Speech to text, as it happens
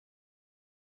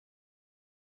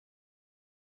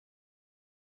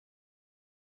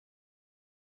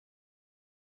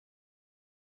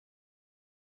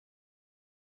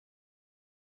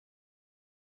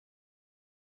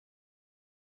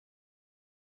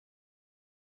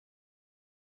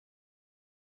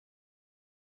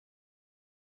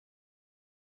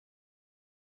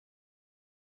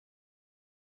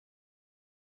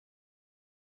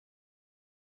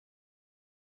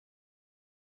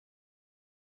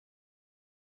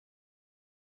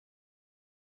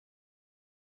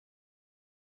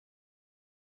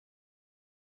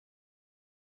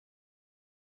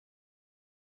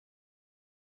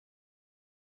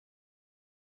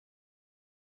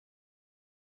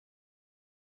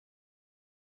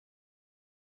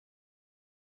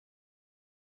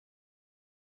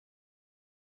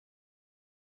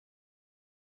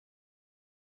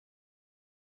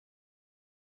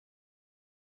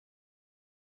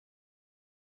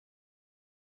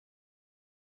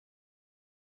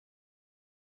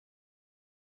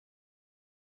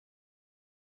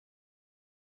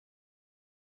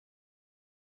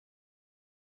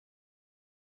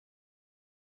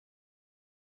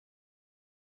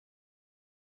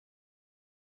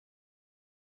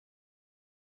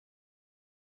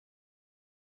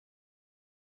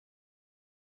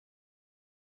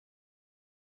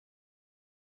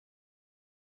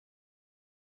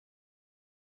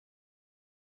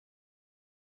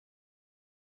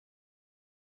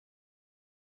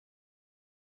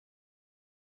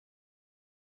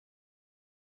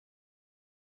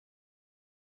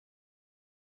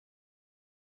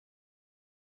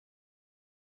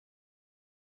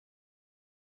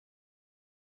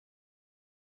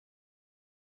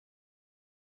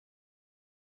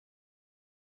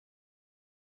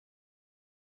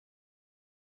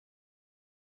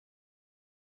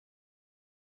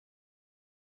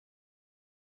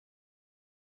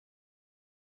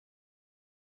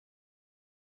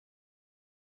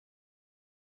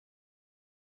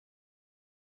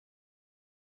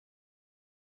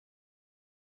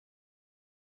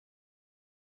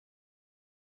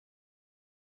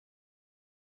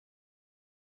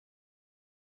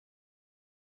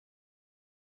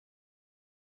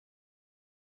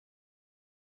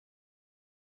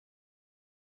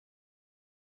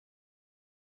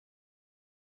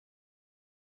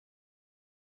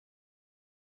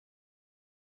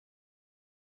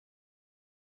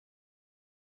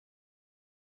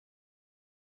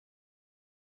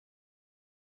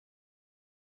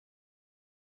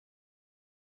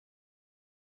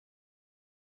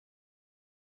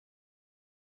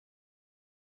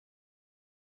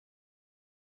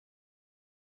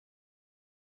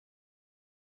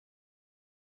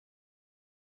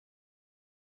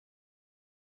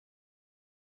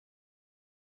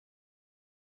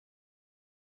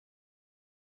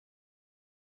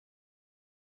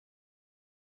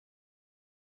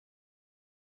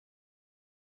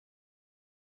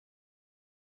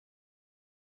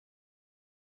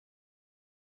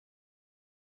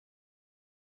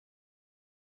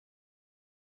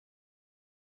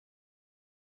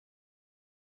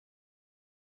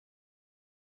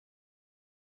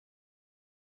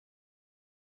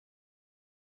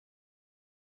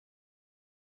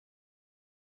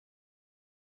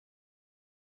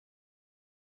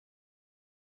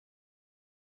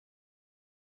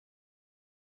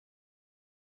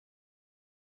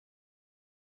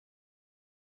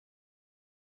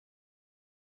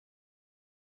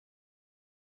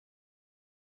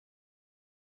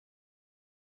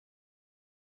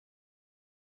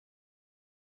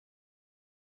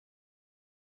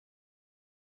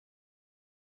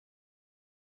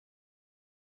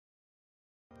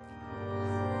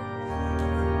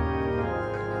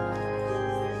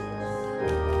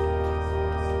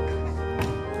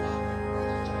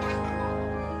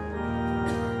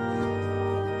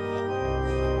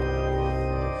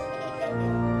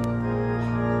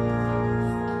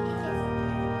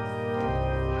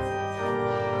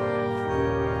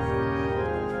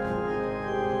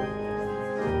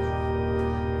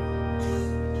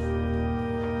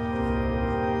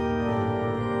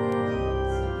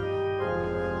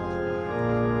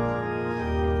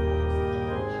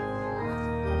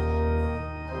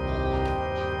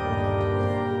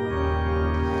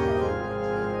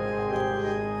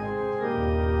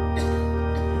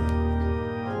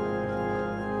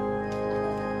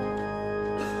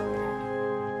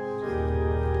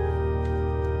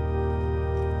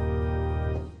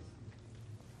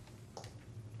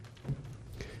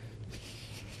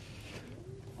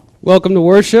Welcome to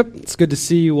worship. It's good to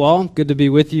see you all. Good to be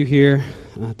with you here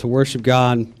to worship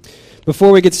God.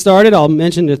 Before we get started, I'll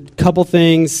mention a couple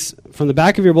things from the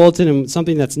back of your bulletin and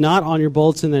something that's not on your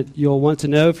bulletin that you'll want to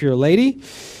know if you're a lady.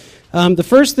 The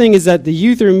first thing is that the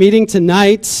youth are meeting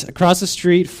tonight across the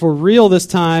street for real this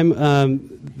time.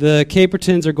 The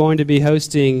Capertons are going to be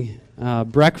hosting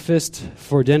breakfast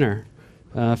for dinner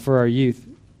for our youth.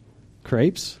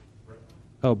 Crepes?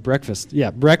 Oh, breakfast.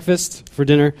 Yeah, breakfast for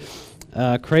dinner.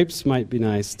 Crepes might be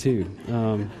nice, too.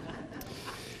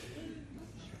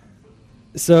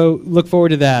 So look forward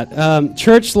to that.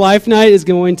 Church Life Night is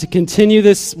going to continue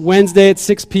this Wednesday at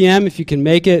 6 p.m. If you can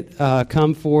make it,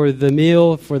 come for the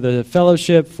meal, for the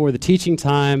fellowship, for the teaching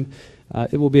time.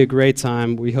 It will be a great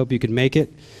time. We hope you can make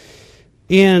it.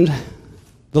 And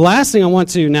the last thing I want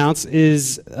to announce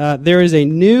is there is a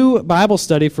new Bible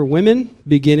study for women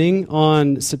beginning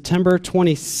on September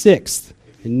 26th.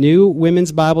 A new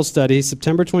women's Bible study,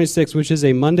 September 26th, which is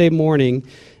a Monday morning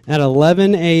at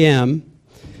 11 a.m.,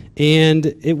 and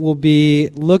it will be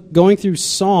going through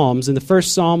Psalms, and the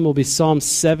first Psalm will be Psalm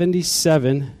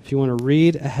 77, if you want to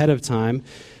read ahead of time.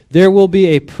 There will be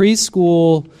a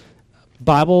preschool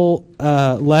Bible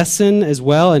lesson as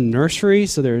well, and nursery,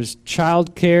 so there's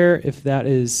child care if that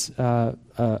is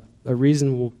a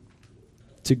reason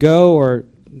to go, or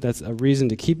that's a reason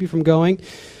to keep you from going.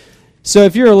 So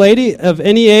if you're a lady of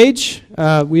any age,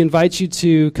 we invite you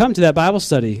to come to that Bible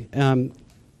study.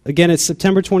 Again, it's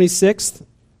September 26th,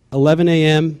 11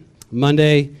 a.m.,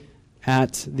 Monday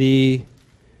at the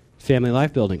Family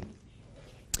Life Building.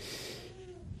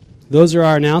 Those are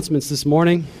our announcements this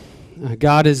morning.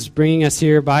 God is bringing us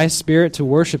here by His Spirit to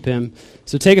worship Him.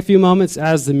 So take a few moments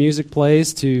as the music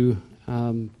plays to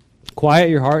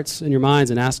quiet your hearts and your minds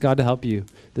and ask God to help you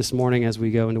this morning as we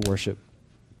go into worship.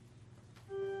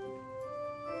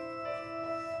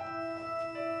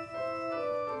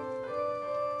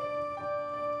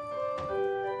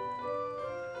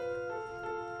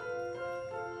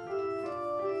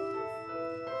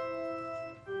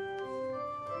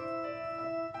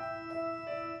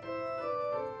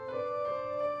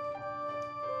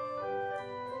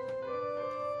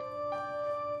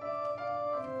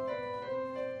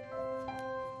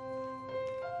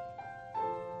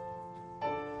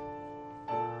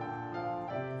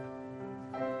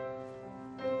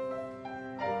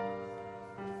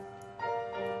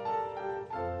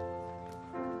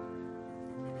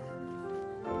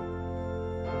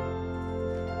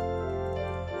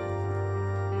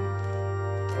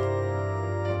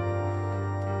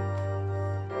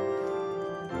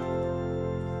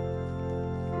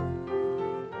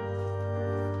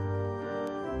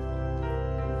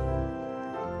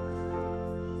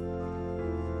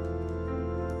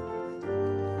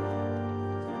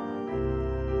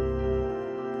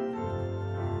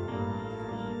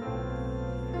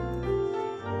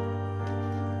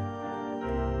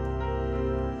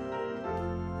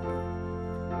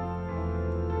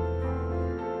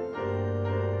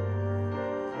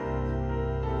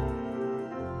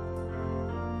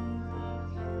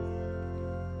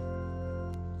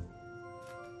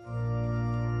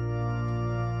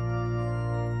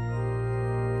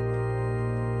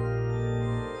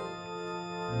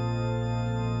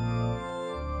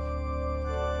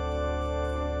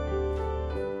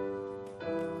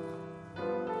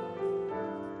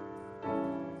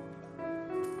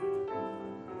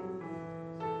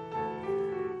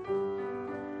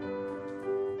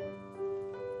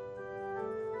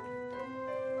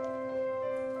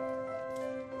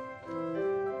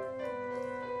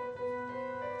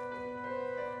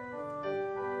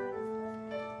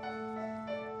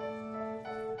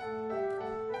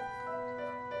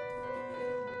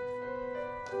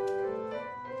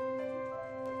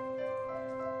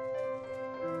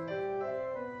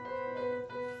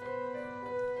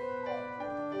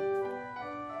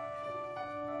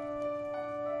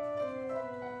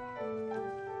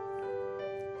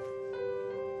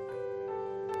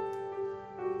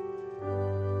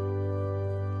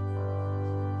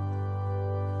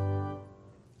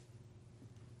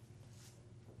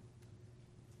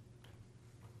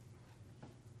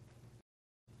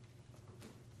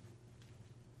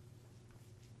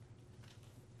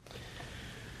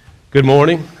 Good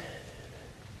morning.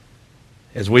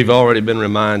 As we've already been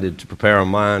reminded to prepare our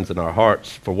minds and our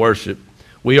hearts for worship,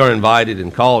 we are invited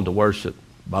and called to worship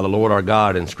by the Lord our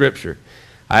God in Scripture.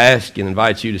 I ask and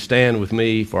invite you to stand with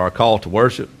me for our call to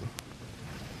worship.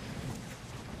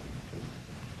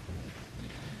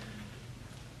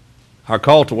 Our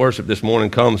call to worship this morning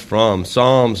comes from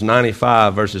Psalms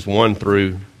 95, verses 1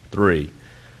 through 3.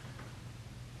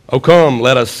 O come,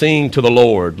 let us sing to the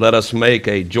Lord. Let us make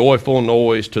a joyful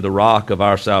noise to the rock of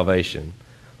our salvation.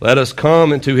 Let us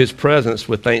come into his presence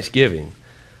with thanksgiving.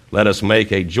 Let us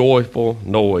make a joyful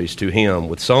noise to him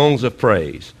with songs of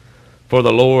praise. For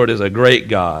the Lord is a great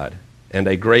God and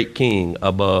a great King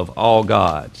above all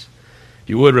gods. If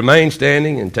you would remain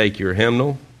standing and take your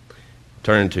hymnal,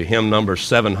 turn to hymn number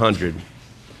 700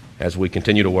 as we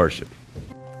continue to worship.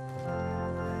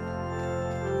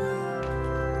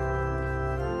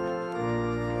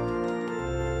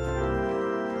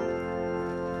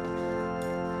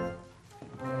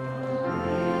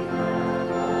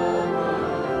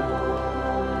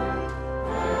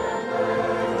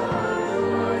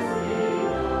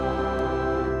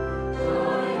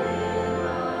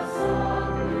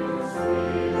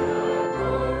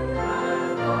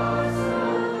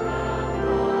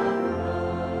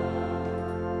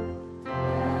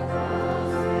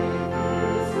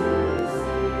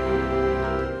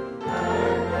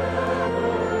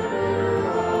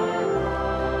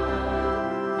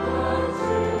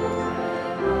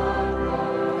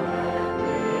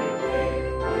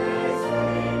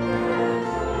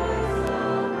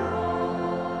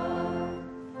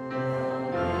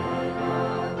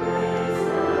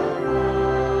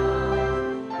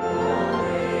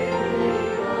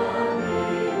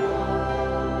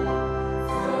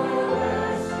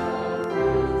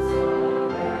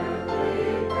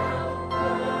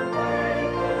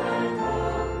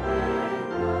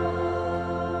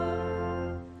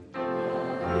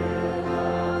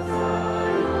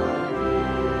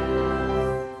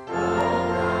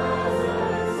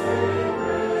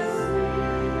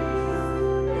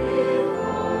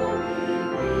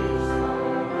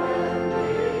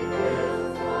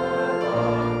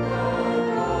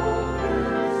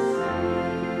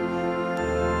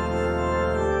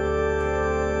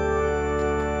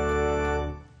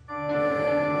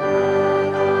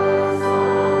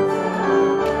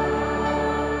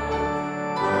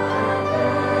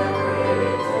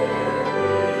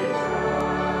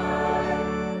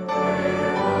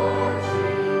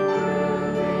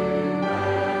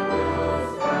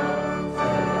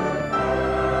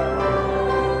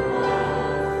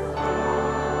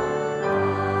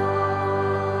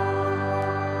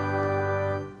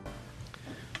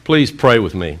 Please pray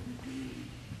with me.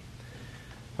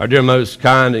 Our dear, most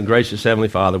kind and gracious Heavenly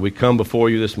Father, we come before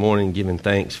you this morning giving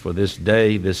thanks for this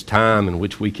day, this time in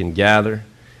which we can gather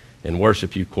and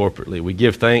worship you corporately. We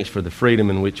give thanks for the freedom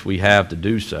in which we have to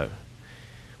do so.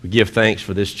 We give thanks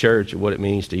for this church and what it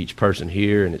means to each person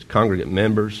here and its congregant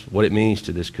members, what it means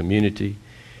to this community.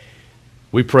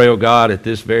 We pray, O God, at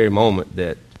this very moment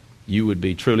that you would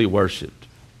be truly worshiped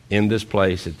in this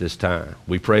place at this time.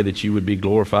 We pray that you would be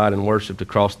glorified and worshiped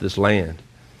across this land.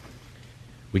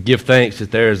 We give thanks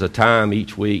that there is a time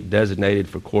each week designated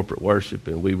for corporate worship,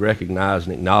 and we recognize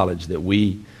and acknowledge that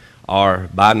we are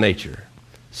by nature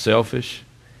selfish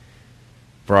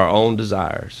for our own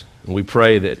desires. And we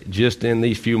pray that just in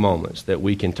these few moments that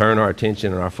we can turn our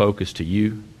attention and our focus to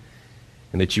you,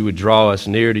 and that you would draw us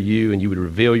near to you and you would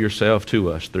reveal yourself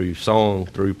to us through song,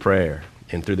 through prayer,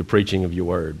 and through the preaching of your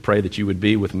word. Pray that you would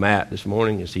be with Matt this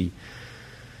morning as he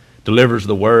delivers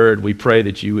the word. We pray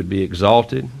that you would be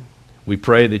exalted. We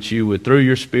pray that you would, through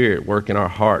your Spirit, work in our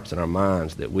hearts and our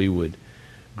minds, that we would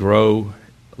grow,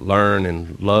 learn,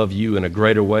 and love you in a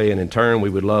greater way, and in turn we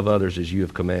would love others as you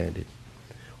have commanded.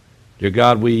 Dear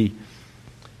God, we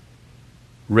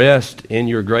rest in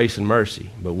your grace and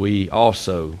mercy, but we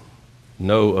also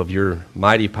know of your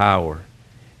mighty power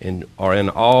and are in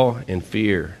awe and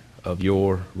fear of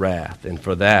your wrath. And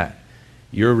for that,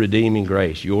 your redeeming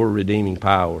grace, your redeeming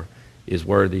power is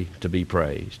worthy to be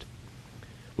praised.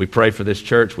 We pray for this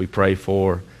church. We pray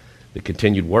for the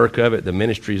continued work of it, the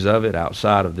ministries of it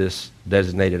outside of this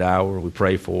designated hour. We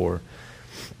pray for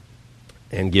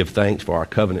and give thanks for our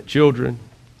covenant children.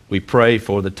 We pray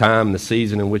for the time and the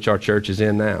season in which our church is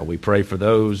in now. We pray for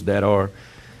those that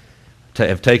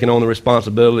have taken on the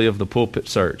responsibility of the pulpit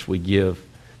search. We give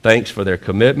thanks for their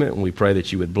commitment, and we pray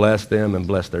that you would bless them and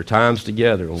bless their times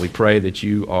together. And we pray that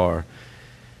you are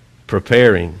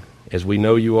preparing, as we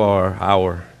know you are,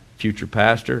 our future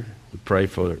pastor. We pray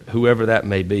for whoever that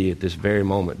may be at this very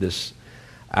moment, this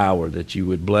hour, that you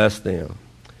would bless them.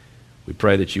 We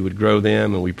pray that you would grow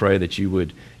them, and we pray that you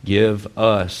would give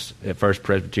us at First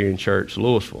Presbyterian Church,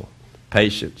 Louisville,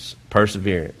 patience,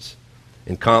 perseverance,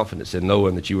 and confidence in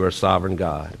knowing that you are a sovereign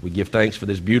God. We give thanks for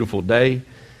this beautiful day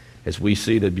as we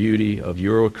see the beauty of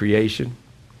your creation.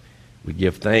 We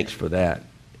give thanks for that,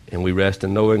 and we rest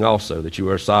in knowing also that you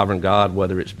are a sovereign God,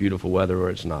 whether it's beautiful weather or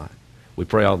it's not. We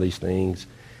pray all these things,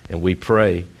 and we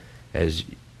pray as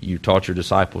you taught your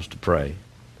disciples to pray.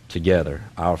 together.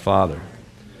 Our Father,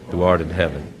 who art in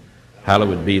heaven,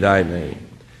 hallowed be thy name.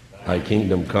 Thy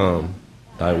kingdom come,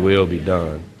 thy will be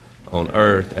done, on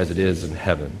earth as it is in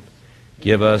heaven.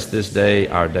 Give us this day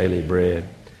our daily bread,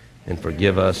 and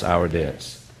forgive us our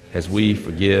debts, as we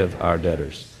forgive our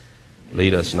debtors.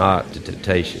 Lead us not to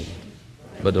temptation,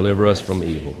 but deliver us from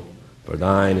evil. For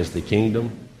thine is the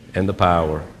kingdom, and the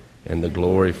power, and the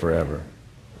glory forever.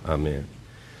 Amen.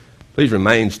 Please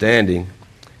remain standing.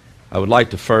 I would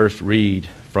like to first read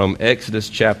from Exodus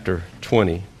chapter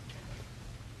 20,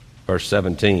 verse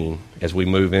 17, as we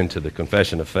move into the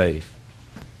confession of faith.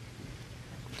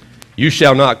 You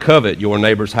shall not covet your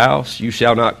neighbor's house. You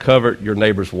shall not covet your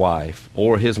neighbor's wife,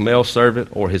 or his male servant,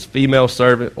 or his female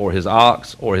servant, or his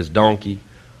ox, or his donkey,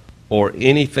 or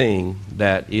anything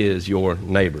that is your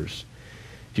neighbor's.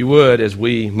 If you would, as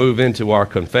we move into our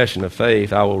confession of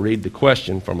faith, I will read the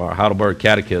question from our Heidelberg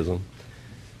Catechism,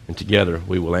 and together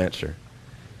we will answer.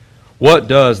 What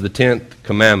does the 10th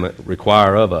commandment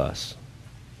require of us?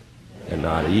 And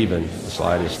not even the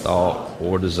slightest thought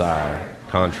or desire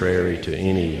contrary to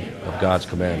any of God's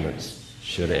commandments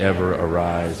should ever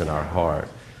arise in our heart.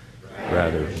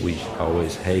 Rather, we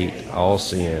always hate all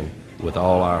sin with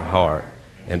all our heart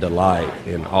and delight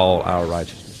in all our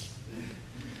righteousness.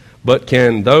 But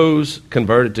can those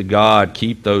converted to God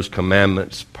keep those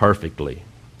commandments perfectly?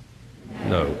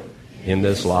 No. In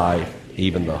this life,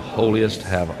 even the holiest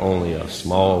have only a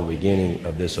small beginning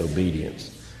of this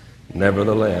obedience.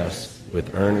 Nevertheless,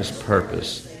 with earnest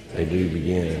purpose, they do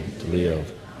begin to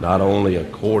live not only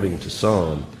according to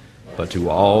some, but to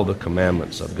all the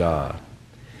commandments of God.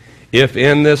 If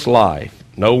in this life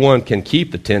no one can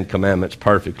keep the 10 commandments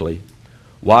perfectly,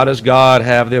 why does God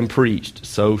have them preached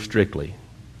so strictly?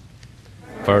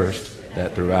 First,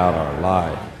 that throughout our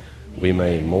life we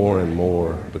may more and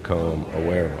more become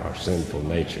aware of our sinful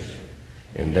nature,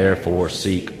 and therefore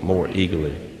seek more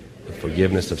eagerly the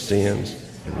forgiveness of sins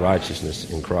and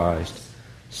righteousness in Christ.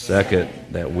 Second,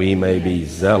 that we may be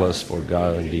zealous for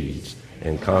godly deeds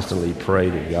and constantly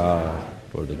pray to God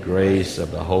for the grace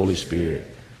of the Holy Spirit,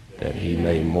 that he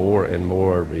may more and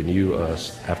more renew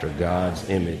us after God's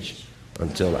image,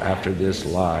 until after this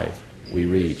life we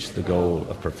reach the goal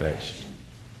of perfection.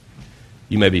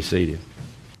 You may be seated.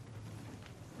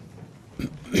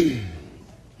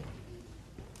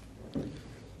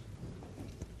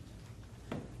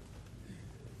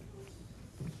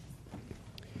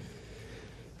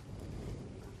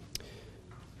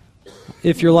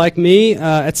 If you're like me,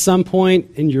 at some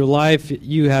point in your life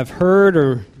you have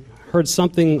heard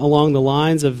something along the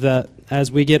lines of that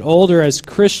as we get older as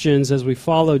Christians, as we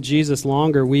follow Jesus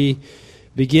longer, we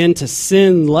begin to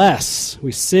sin less.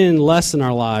 We sin less in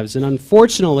our lives. And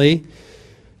unfortunately,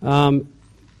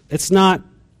 it's not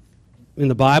in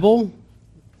the Bible,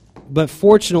 but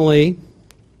fortunately,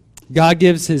 God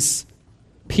gives his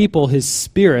people his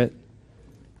Spirit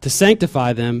to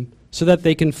sanctify them so that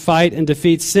they can fight and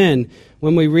defeat sin.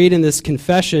 When we read in this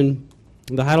confession,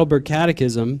 the Heidelberg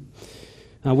Catechism,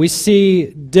 we see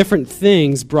different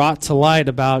things brought to light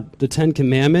about the 10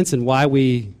 Commandments and why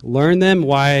we learn them,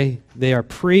 why they are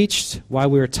preached, why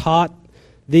we are taught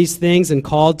these things and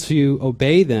called to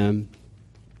obey them.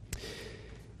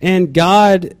 And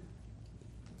God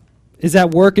is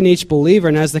at work in each believer,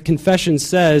 and as the confession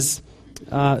says,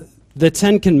 the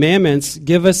 10 Commandments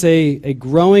give us a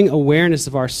growing awareness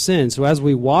of our sin. So as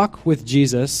we walk with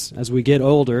Jesus, as we get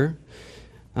older,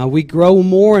 we grow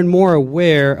more and more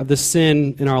aware of the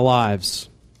sin in our lives.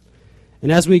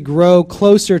 And as we grow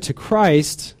closer to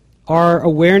Christ, our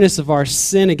awareness of our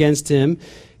sin against him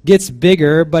gets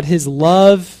bigger, but his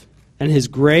love and his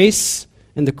grace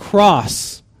and the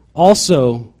cross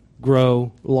also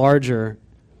grow larger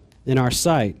in our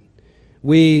sight.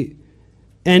 We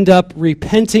end up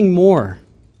repenting more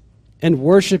and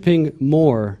worshiping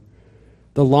more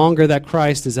the longer that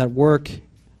Christ is at work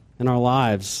in our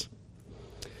lives.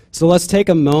 So let's take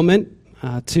a moment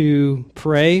to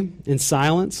pray in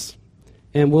silence,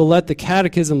 and we'll let the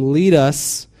Catechism lead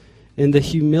us in the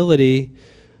humility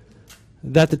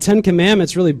that the 10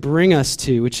 Commandments really bring us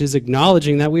to, which is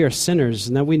acknowledging that we are sinners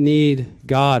and that we need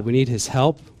God, we need his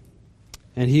help,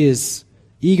 and he is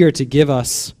eager to give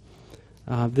us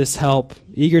this help,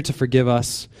 eager to forgive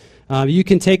us. You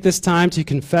can take this time to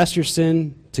confess your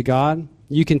sin to God.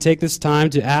 You can take this time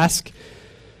to ask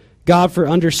God for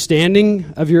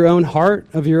understanding of your own heart,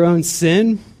 of your own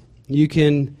sin. You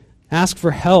can ask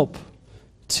for help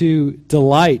to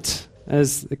delight,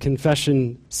 as the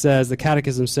confession says, the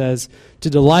Catechism says,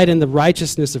 to delight in the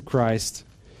righteousness of Christ.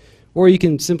 Or you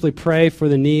can simply pray for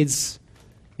the needs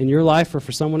in your life or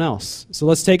for someone else. So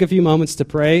let's take a few moments to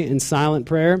pray in silent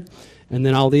prayer, and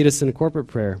then I'll lead us in a corporate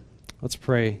prayer. Let's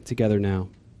pray together now.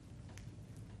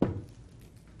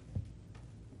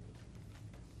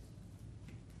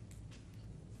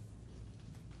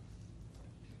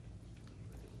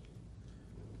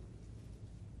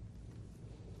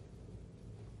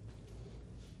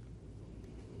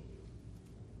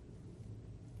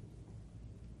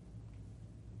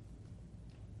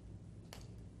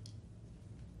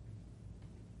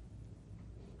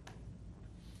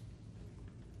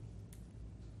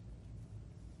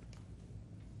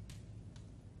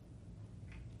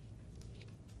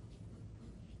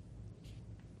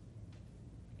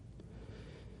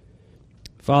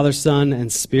 Father, Son,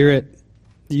 and Spirit,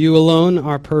 you alone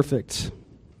are perfect,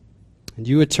 and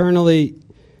you eternally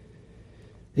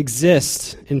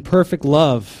exist in perfect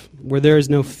love where there is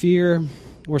no fear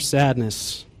or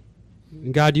sadness.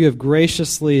 And God, you have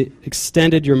graciously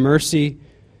extended your mercy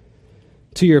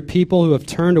to your people who have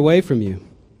turned away from you.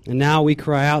 And now we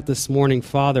cry out this morning,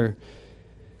 Father,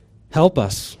 help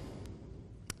us.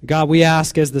 God, we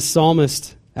ask as the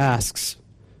psalmist asks,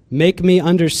 make me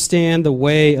understand the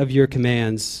way of your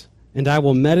commands, and I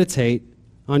will meditate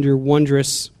on your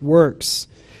wondrous works.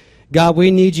 God,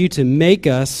 we need you to make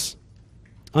us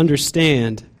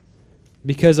understand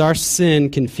because our sin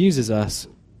confuses us.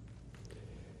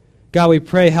 God, we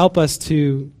pray, help us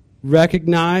to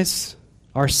recognize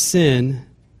our sin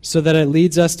so that it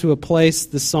leads us to a place,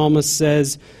 the psalmist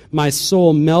says, my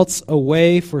soul melts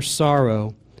away for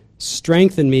sorrow.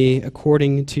 Strengthen me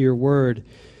according to your word.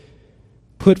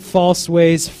 Put false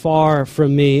ways far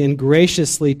from me and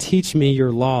graciously teach me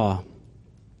your law.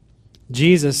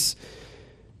 Jesus,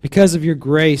 because of your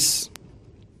grace,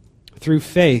 through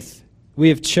faith, we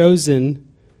have chosen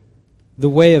the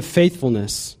way of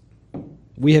faithfulness.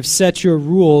 We have set your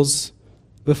rules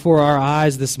before our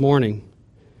eyes this morning,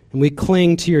 and we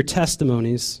cling to your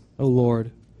testimonies, O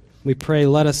Lord. We pray,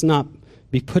 let us not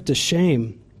be put to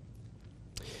shame.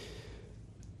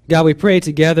 God, we pray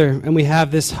together, and we have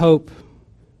this hope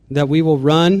that we will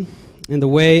run in the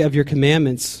way of your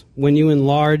commandments when you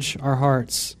enlarge our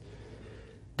hearts.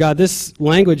 God, this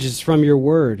language is from your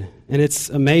word, and it's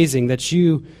amazing that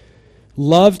you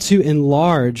love to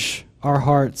enlarge our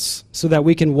hearts so that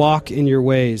we can walk in your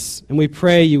ways, and we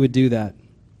pray you would do that.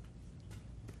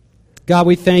 God,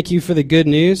 we thank you for the good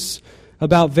news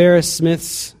about Vera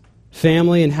Smith's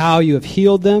family and how you have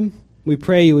healed them. We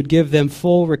pray you would give them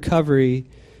full recovery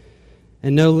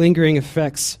and no lingering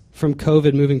effects from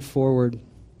COVID moving forward.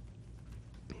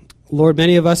 Lord,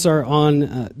 many of us are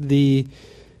on the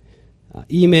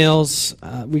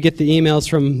emails. We get the emails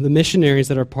from the missionaries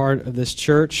that are part of this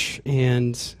church,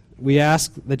 and we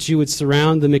ask that you would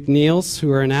surround the McNeils who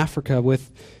are in Africa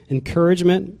with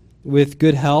encouragement, with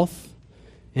good health,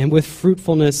 and with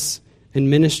fruitfulness in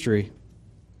ministry.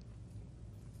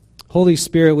 Holy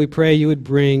Spirit, we pray you would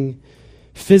bring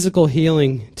physical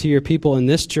healing to your people in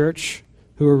this church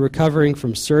who are recovering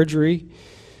from surgery,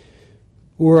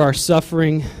 or are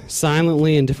suffering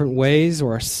silently in different ways,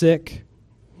 or are sick.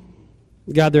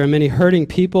 God, there are many hurting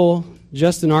people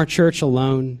just in our church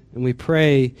alone, and we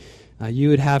pray you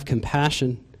would have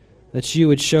compassion, that you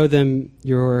would show them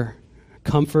your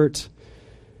comfort,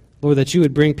 Lord, that you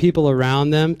would bring people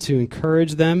around them to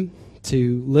encourage them,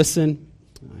 to listen,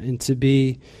 and to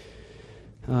be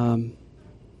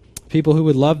people who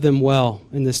would love them well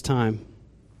in this time.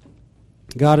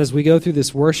 God, as we go through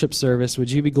this worship service,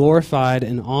 would you be glorified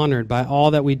and honored by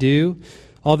all that we do,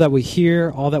 all that we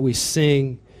hear, all that we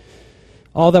sing,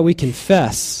 all that we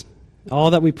confess,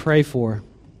 all that we pray for.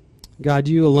 God,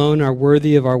 you alone are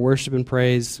worthy of our worship and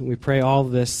praise. And we pray all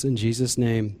of this in Jesus'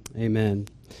 name. Amen.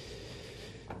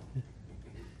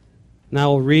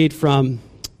 Now we'll read from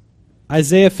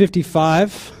Isaiah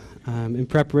 55 in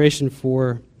preparation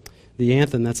for the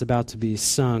anthem that's about to be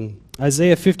sung.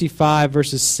 Isaiah 55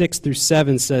 verses 6 through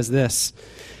 7 says this: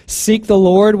 Seek the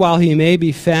Lord while he may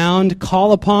be found,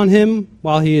 call upon him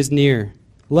while he is near.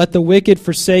 Let the wicked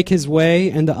forsake his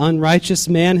way, and the unrighteous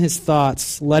man his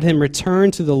thoughts. Let him return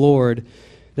to the Lord,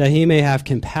 that he may have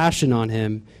compassion on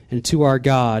him, and to our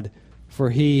God,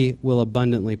 for he will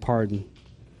abundantly pardon.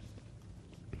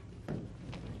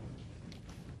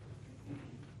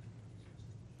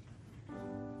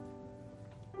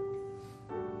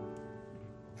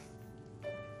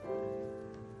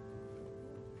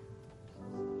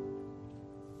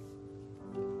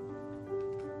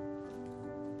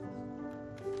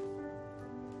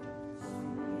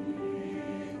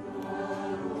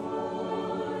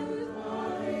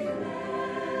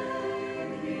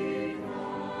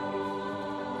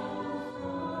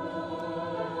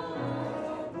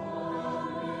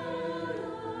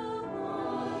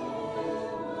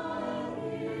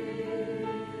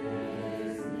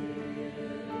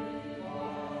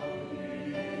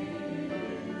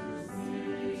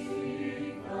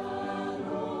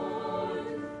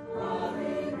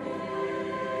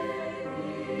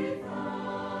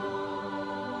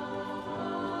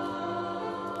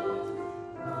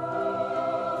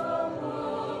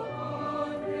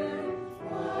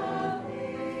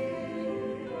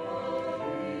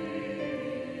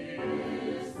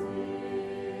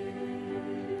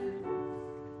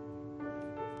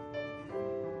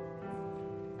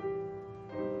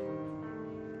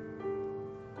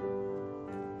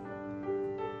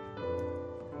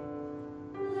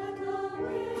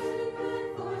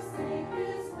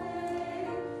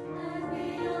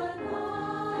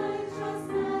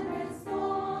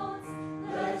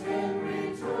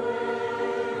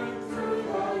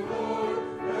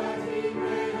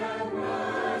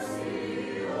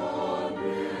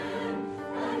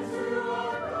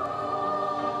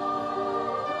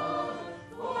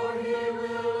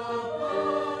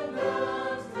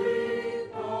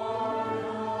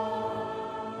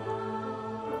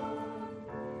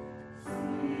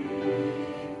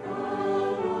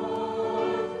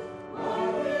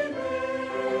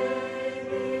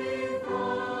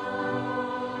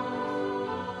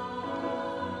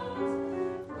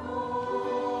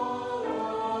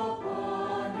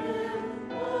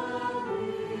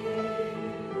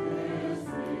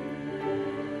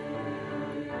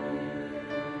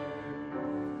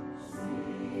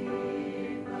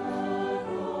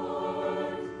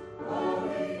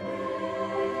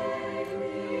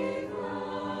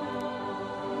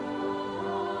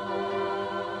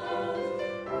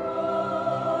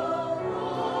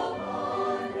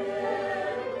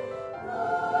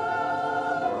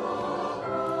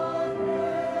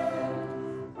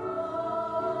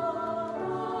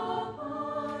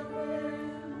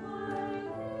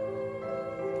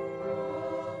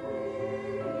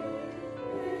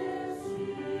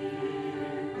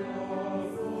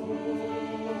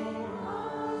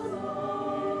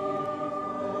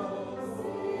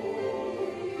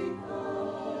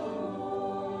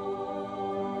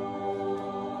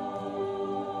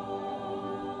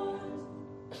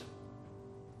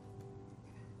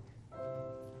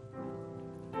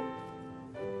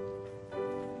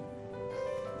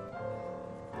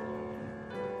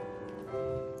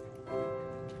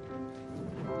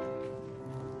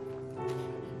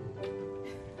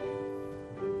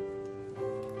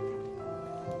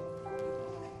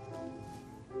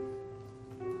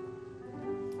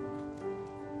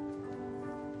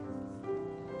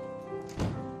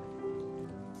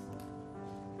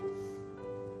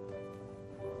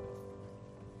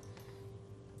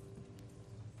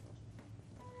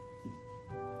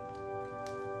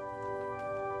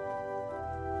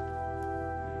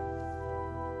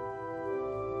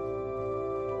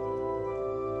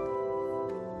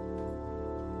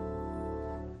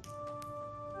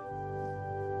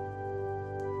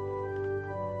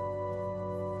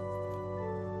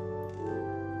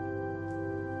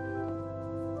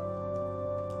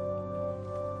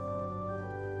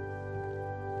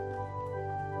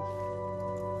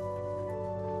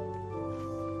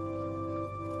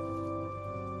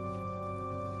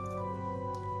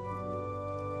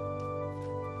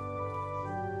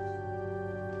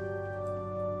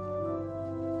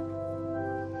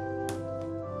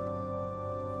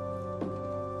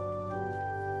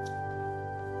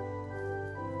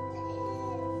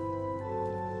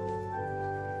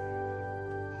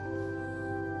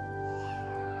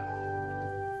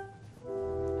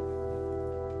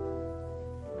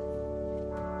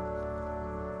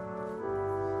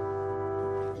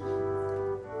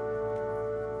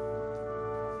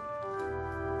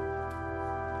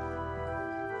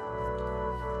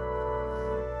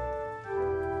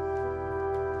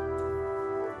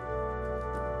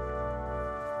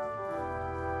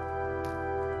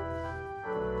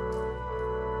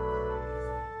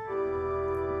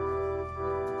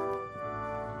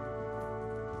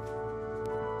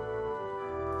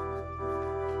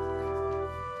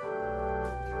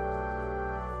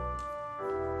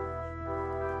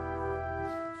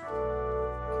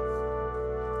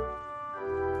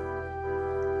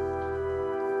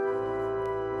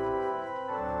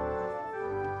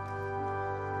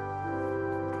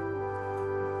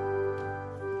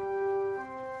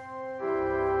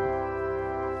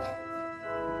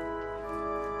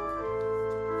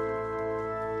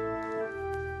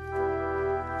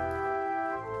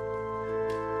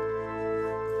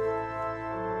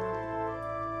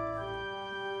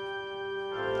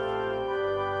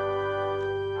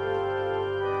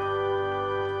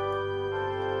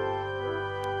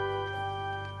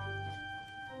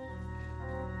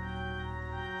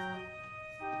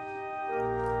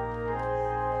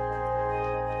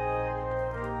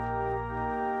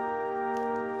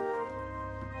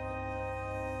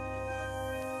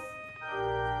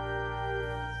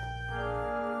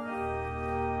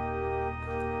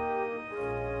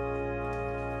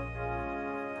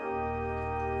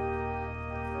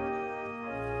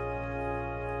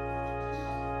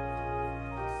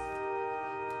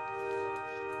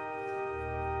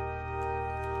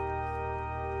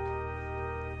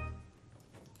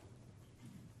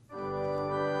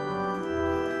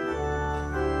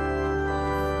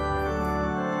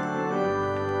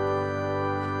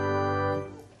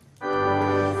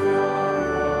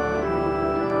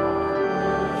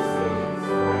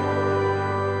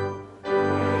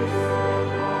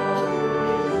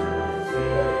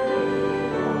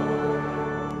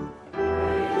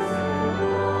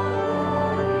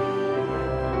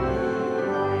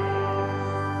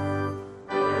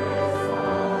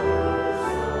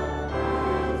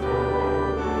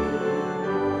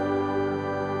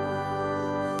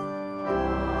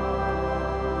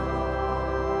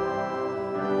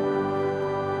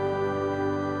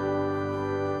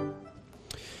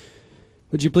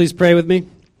 Would you please pray with me?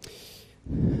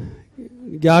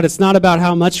 God, it's not about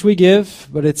how much we give,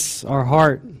 but it's our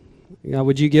heart. God,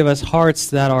 would you give us hearts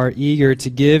that are eager to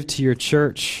give to your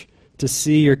church, to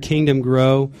see your kingdom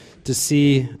grow, to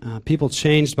see people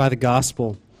changed by the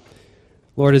gospel.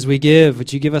 Lord, as we give,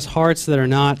 would you give us hearts that are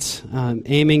not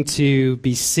aiming to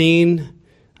be seen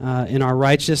in our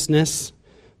righteousness?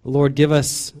 Lord,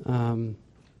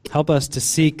 help us to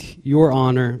seek your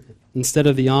honor instead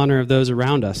of the honor of those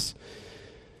around us.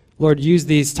 Lord, use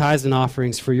these tithes and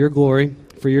offerings for your glory,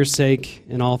 for your sake,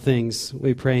 in all things.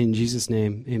 We pray in Jesus'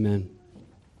 name, amen.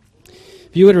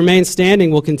 If you would remain standing,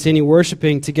 we'll continue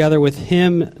worshiping together with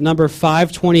hymn number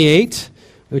 528,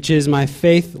 which is My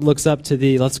Faith Looks Up to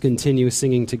Thee. Let's continue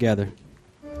singing together.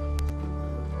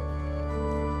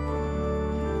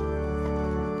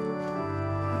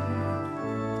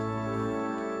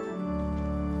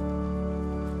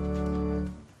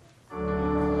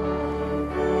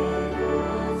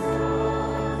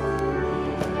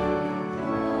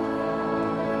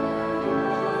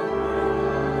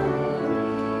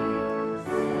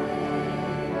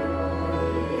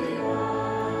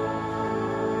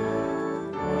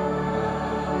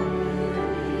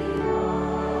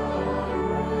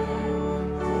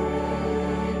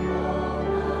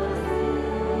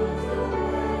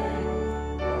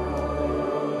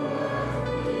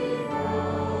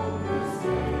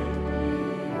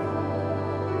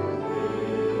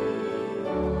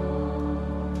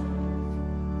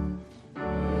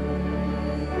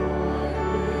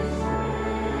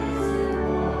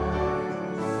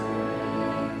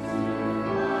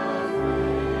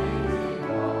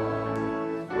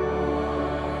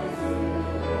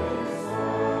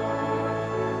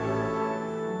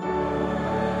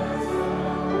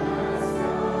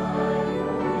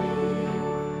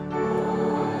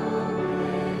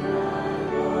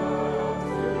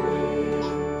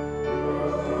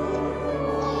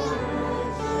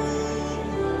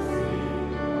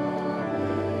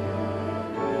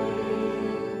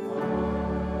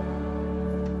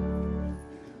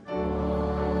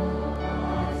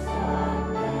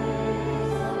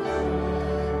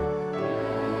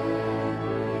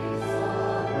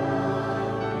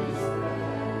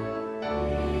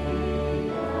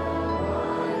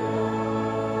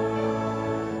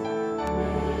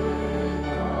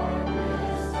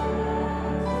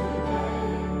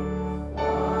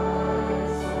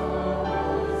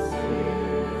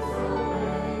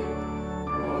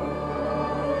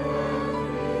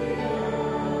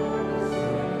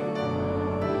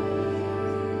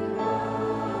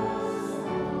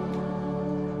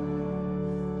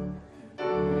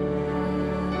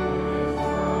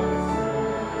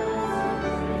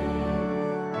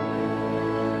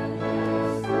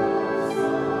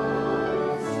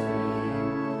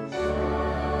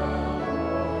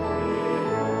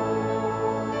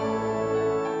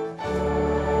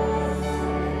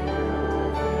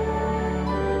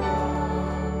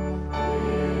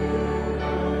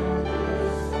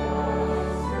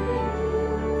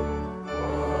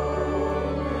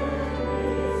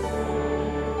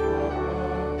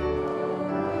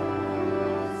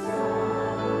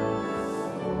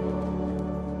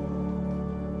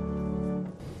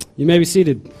 You may be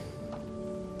seated.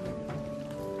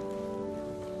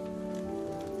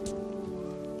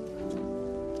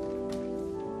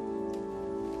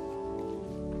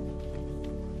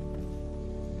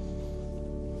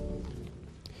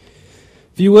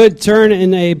 If you would turn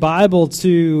in a Bible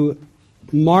to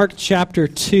Mark chapter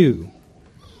 2,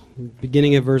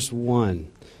 beginning at verse 1.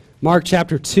 Mark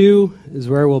chapter 2 is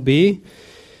where we'll be.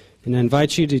 And I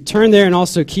invite you to turn there and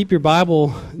also keep your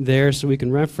Bible there so we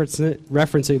can reference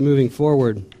it moving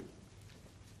forward.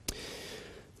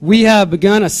 We have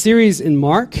begun a series in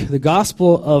Mark, the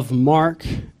Gospel of Mark.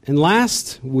 And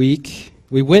last week,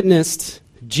 we witnessed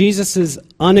Jesus'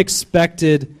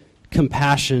 unexpected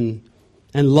compassion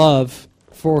and love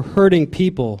for hurting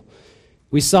people.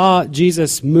 We saw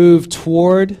Jesus move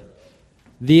toward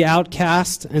the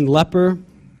outcast and leper.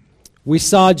 We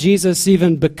saw Jesus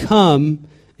even become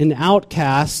an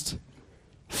outcast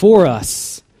for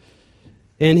us.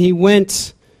 And he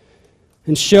went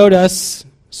and showed us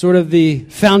sort of the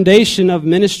foundation of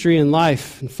ministry and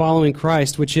life and following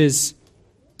Christ, which is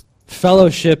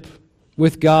fellowship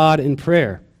with God in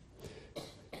prayer.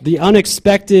 The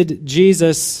unexpected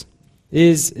Jesus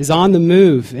is on the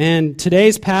move. And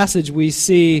today's passage we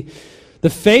see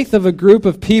the faith of a group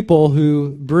of people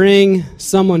who bring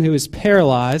someone who is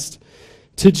paralyzed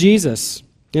to Jesus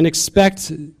and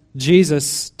expect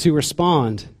Jesus to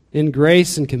respond in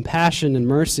grace and compassion and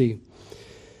mercy.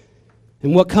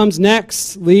 And what comes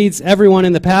next leads everyone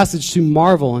in the passage to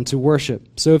marvel and to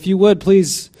worship. So if you would,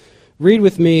 please read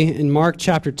with me in Mark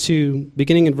chapter 2,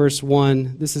 beginning in verse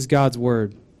 1. This is God's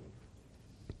word.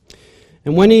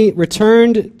 And when he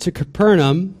returned to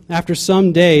Capernaum after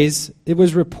some days, it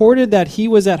was reported that he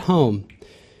was at home.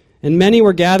 And many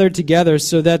were gathered together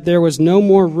so that there was no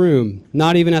more room,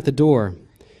 not even at the door.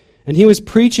 And he was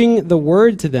preaching the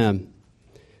word to them.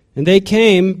 And they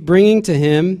came, bringing to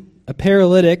him a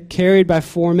paralytic carried by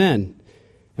 4 men.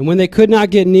 And when they could not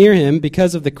get near him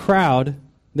because of the crowd,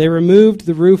 they removed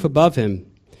the roof above him.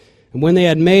 And when they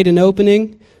had made an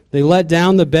opening, they let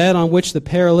down the bed on which the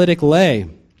paralytic lay.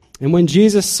 And when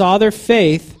Jesus saw their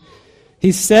faith,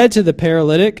 he said to the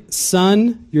paralytic,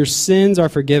 "Son, your sins are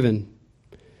forgiven."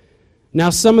 Now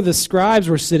some of the scribes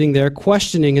were sitting there,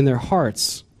 questioning in their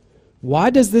hearts, "Why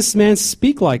does this man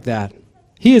speak like that?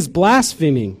 He is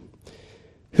blaspheming.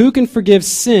 Who can forgive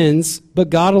sins but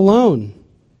God alone?"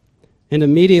 And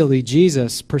immediately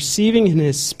Jesus, perceiving in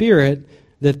his spirit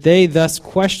that they thus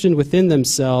questioned within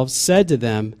themselves, said to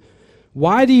them,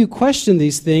 "Why do you question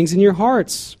these things in your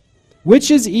hearts? Which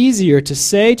is easier, to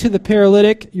say to the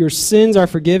paralytic, 'Your sins are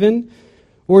forgiven,'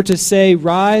 or to say,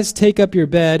 'Rise, take up your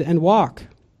bed, and walk'?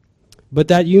 But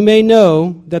that you may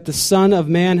know that the Son of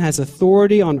Man has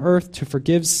authority on earth to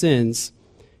forgive sins,"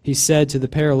 he said to the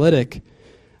paralytic,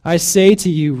 "I say to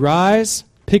you, rise,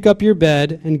 pick up your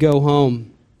bed, and go home."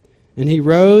 And he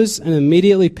rose and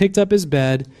immediately picked up his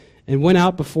bed and went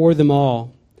out before them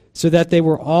all, so that they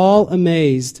were all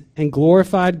amazed and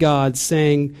glorified God,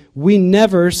 saying, "We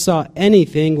never saw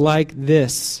anything like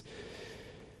this."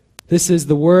 This is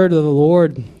the word of the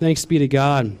Lord. Thanks be to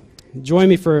God. Join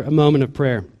me for a moment of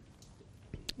prayer.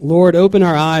 Lord, open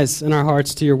our eyes and our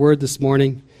hearts to your word this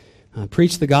morning.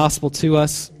 Preach the gospel to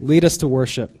us. Lead us to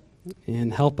worship.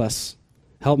 And help us.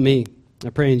 Help me. I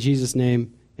pray in Jesus'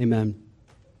 name, amen.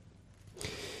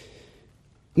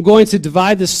 I'm going to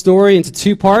divide this story into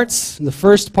 2 parts. And the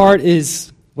first part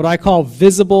is what I call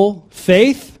visible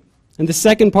faith. And the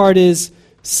second part is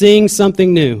seeing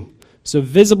something new. So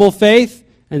visible faith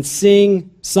and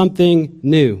seeing something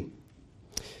new.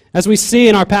 As we see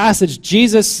in our passage,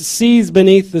 Jesus sees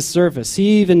beneath the surface.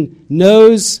 He even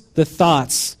knows the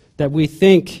thoughts that we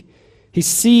think. He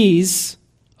sees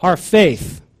our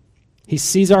faith. He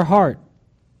sees our heart.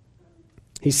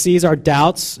 He sees our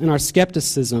doubts and our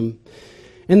skepticism.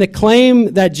 And the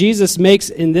claim that Jesus makes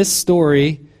in this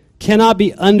story cannot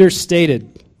be understated.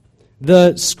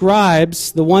 The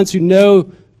scribes, the ones who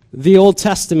know the Old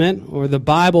Testament or the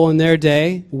Bible in their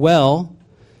day well,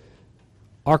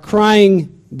 are crying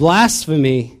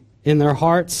blasphemy in their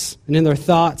hearts and in their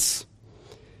thoughts.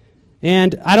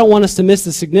 And I don't want us to miss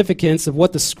the significance of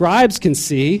what the scribes can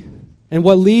see and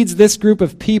what leads this group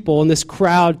of people and this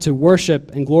crowd to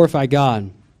worship and glorify God.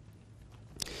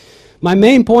 My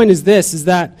main point is this, is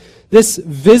that this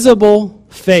visible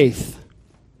faith,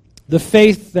 the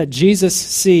faith that Jesus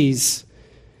sees,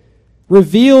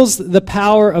 reveals the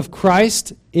power of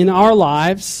Christ in our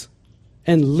lives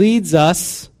and leads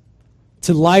us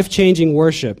to life-changing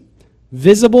worship.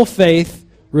 Visible faith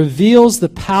reveals the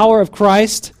power of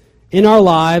Christ in our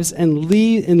lives and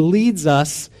leads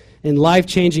us in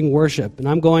life-changing worship. And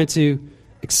I'm going to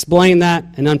explain that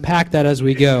and unpack that as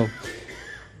we go.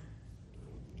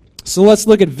 So let's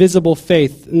look at visible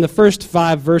faith in the first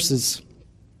 5 verses.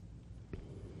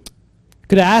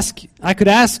 I could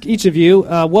ask each of you,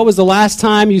 what was the last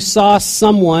time you saw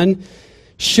someone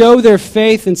show their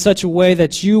faith in such a way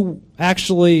that you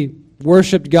actually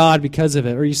worshiped God because of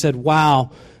it? Or you said,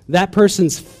 wow, that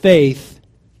person's faith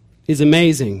is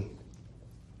amazing.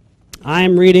 I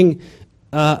am reading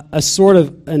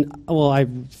I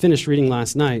finished reading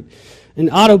last night, an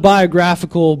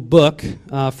autobiographical book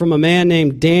from a man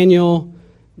named Daniel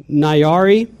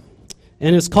Nayari,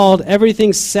 and it's called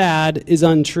Everything Sad is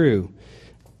Untrue.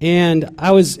 And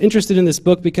I was interested in this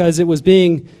book because it was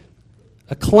being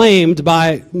acclaimed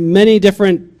by many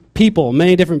different people,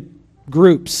 many different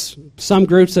groups, some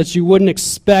groups that you wouldn't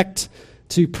expect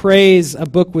to praise a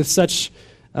book with such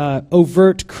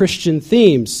overt Christian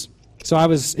themes. So I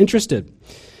was interested.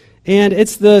 And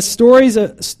it's the stories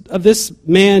of this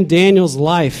man, Daniel's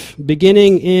life,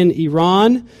 beginning in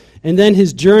Iran, and then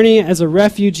his journey as a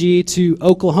refugee to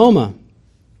Oklahoma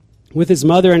with his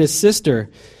mother and his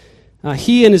sister.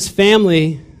 He and his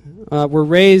family were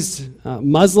raised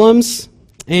Muslims,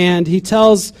 and he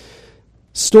tells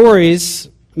stories,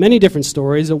 many different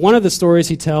stories. One of the stories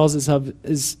he tells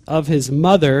is of his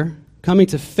mother coming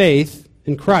to faith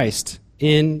in Christ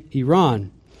in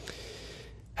Iran.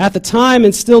 At the time,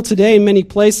 and still today in many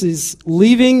places,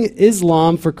 leaving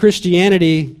Islam for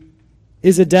Christianity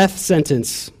is a death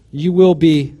sentence. You will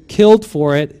be killed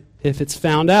for it if it's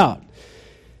found out.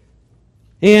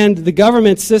 And the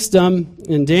government system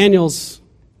in Daniel's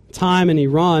time in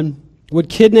Iran would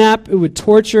kidnap, it would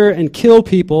torture and kill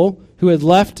people who had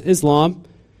left Islam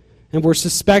and were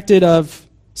suspected of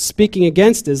speaking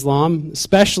against Islam,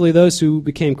 especially those who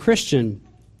became Christian.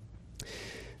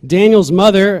 Daniel's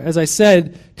mother, as I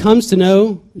said, comes to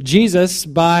know Jesus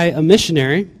by a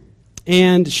missionary,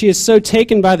 and she is so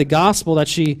taken by the gospel that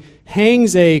she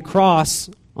hangs a cross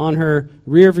on her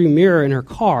rearview mirror in her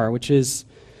car, which is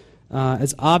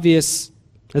as obvious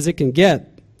as it can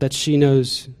get that she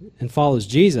knows and follows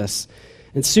Jesus.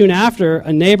 And soon after,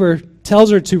 a neighbor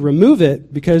tells her to remove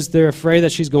it because they're afraid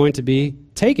that she's going to be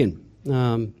taken.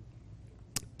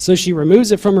 So she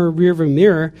removes it from her rearview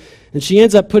mirror, and she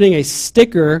ends up putting a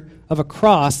sticker of a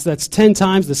cross that's 10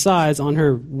 times the size on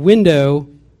her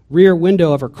rear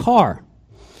window of her car.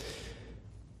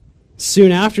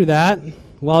 Soon after that,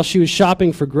 while she was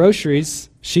shopping for groceries,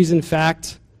 she's in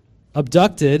fact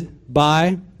abducted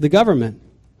by the government.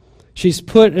 She's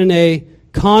put in a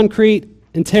concrete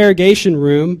interrogation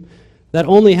room that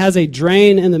only has a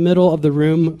drain in the middle of the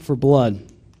room for blood.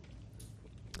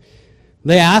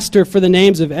 They asked her for the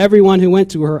names of everyone who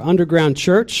went to her underground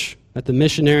church that the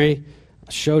missionary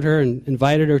showed her and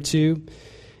invited her to,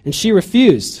 and she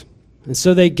refused. And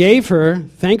so they gave her,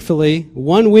 thankfully,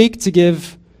 1 week to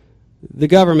give the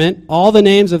government all the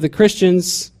names of the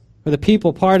Christians or the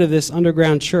people part of this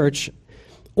underground church,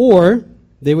 or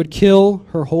they would kill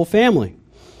her whole family.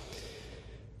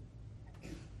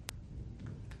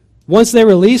 Once they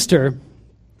released her,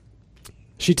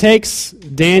 she takes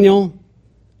Daniel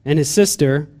and his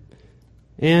sister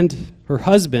and her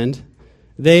husband.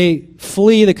 They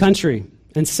flee the country.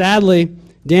 And sadly,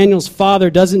 Daniel's father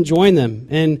doesn't join them.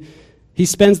 And he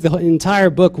spends the entire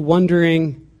book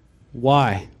wondering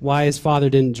why his father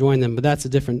didn't join them. But that's a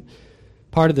different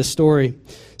part of the story.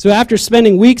 So after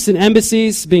spending weeks in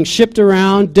embassies, being shipped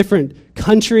around different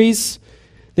countries,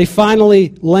 they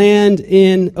finally land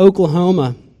in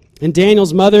Oklahoma. And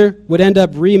Daniel's mother would end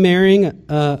up remarrying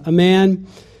a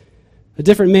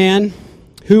different man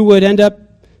who would end up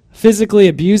physically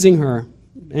abusing her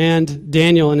and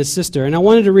Daniel and his sister. And I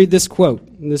wanted to read this quote.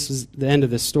 And this is the end of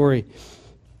this story.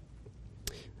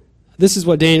 This is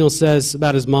what Daniel says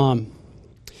about his mom.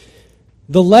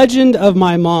 "The legend of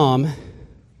my mom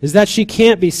is that she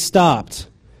can't be stopped.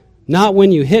 Not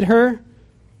when you hit her,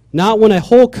 not when a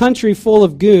whole country full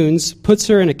of goons puts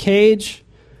her in a cage,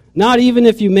 not even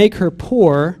if you make her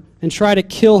poor and try to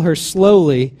kill her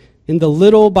slowly in the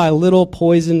little by little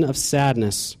poison of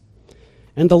sadness.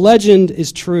 And the legend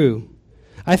is true.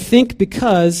 I think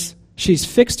because she's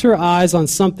fixed her eyes on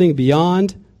something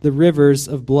beyond the rivers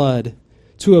of blood,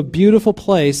 to a beautiful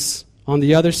place on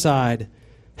the other side.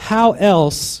 How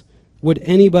else would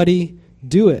anybody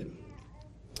do it?"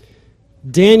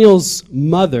 Daniel's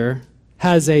mother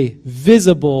has a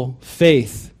visible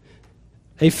faith,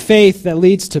 a faith that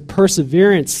leads to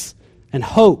perseverance and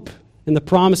hope in the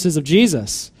promises of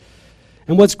Jesus.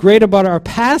 And what's great about our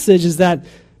passage is that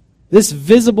this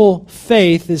visible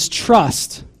faith is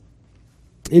trust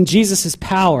in Jesus'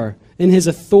 power, in his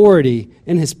authority,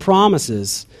 in his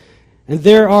promises. And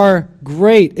there are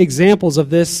great examples of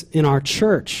this in our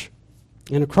church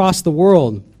and across the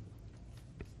world.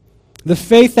 The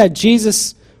faith that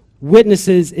Jesus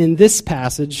witnesses in this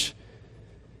passage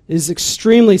is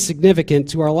extremely significant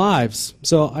to our lives.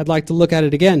 So I'd like to look at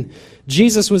it again.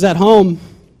 Jesus was at home.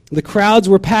 The crowds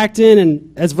were packed in,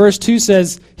 and as verse 2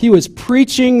 says, he was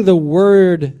preaching the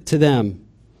word to them.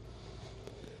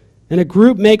 And a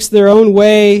group makes their own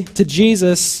way to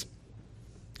Jesus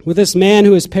with this man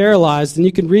who is paralyzed, and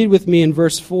you can read with me in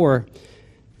verse 4.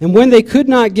 "And when they could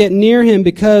not get near him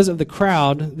because of the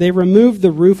crowd, they removed the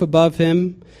roof above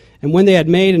him, and when they had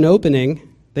made an opening,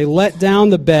 they let down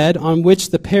the bed on which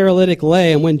the paralytic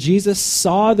lay. And when Jesus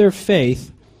saw their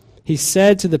faith, he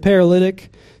said to the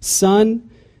paralytic, 'Son,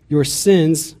 your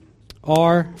sins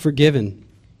are forgiven.'"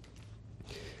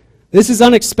 This is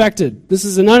unexpected. This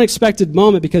is an unexpected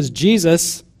moment because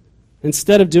Jesus,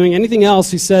 instead of doing anything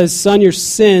else, he says, "Son, your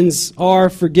sins are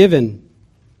forgiven."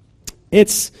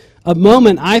 It's a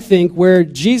moment, I think, where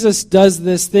Jesus does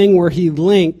this thing where he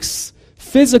links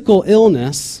physical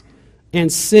illness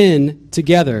and sin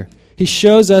together. He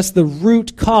shows us the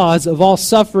root cause of all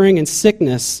suffering and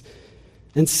sickness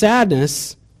and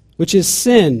sadness, which is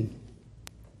sin.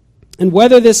 And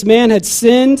whether this man had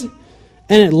sinned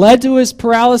and it led to his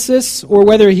paralysis, or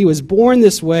whether he was born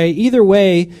this way, either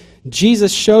way,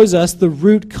 Jesus shows us the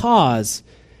root cause.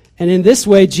 And in this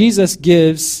way, Jesus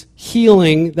gives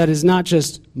healing that is not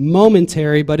just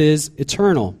momentary, but is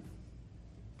eternal.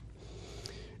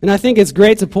 And I think it's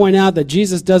great to point out that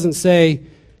Jesus doesn't say,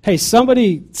 hey,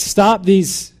 somebody stop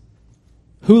these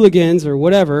hooligans or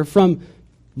whatever from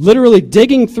literally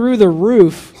digging through the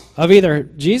roof of either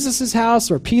Jesus' house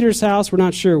or Peter's house. We're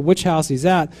not sure which house he's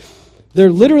at.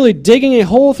 They're literally digging a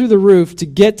hole through the roof to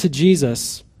get to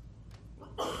Jesus.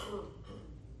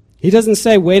 He doesn't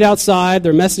say, wait outside,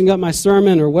 they're messing up my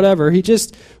sermon or whatever. He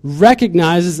just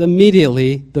recognizes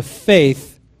immediately the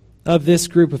faith of this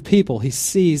group of people. He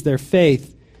sees their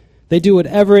faith. They do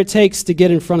whatever it takes to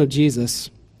get in front of Jesus.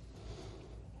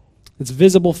 It's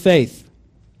visible faith.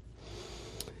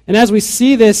 And as we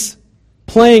see this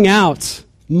playing out,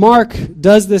 Mark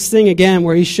does this thing again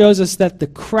where he shows us that the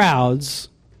crowds,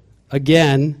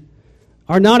 again,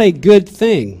 are not a good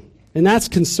thing. And that's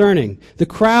concerning. The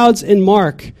crowds in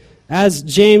Mark, as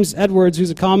James Edwards,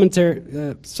 who's a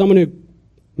commentator, someone who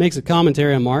makes a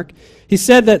commentary on Mark, he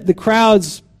said that the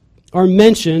crowds are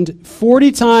mentioned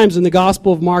 40 times in the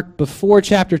Gospel of Mark before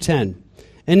chapter 10.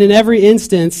 And in every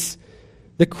instance,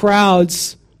 the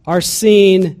crowds are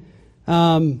seen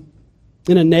in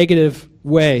a negative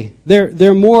way.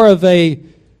 They're more of a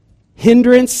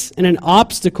hindrance and an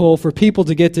obstacle for people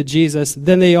to get to Jesus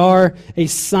than they are a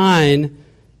sign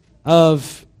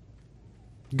of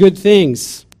good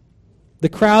things. The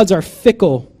crowds are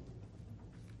fickle,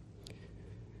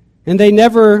 and they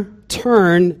never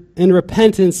turn in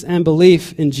repentance and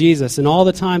belief in Jesus. And all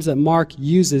the times that Mark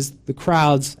uses the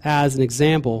crowds as an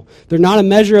example, they're not a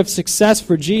measure of success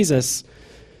for Jesus.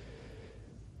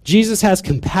 Jesus has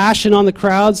compassion on the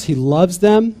crowds. He loves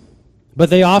them, but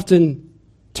they often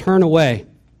turn away.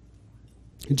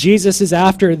 Jesus is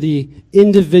after the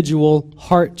individual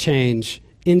heart change,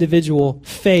 individual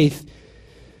faith.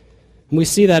 And we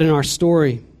see that in our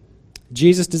story.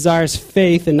 Jesus desires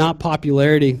faith and not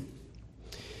popularity.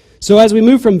 So as we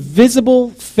move from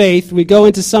visible faith, we go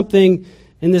into something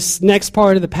in this next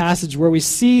part of the passage where we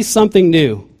see something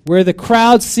new, where the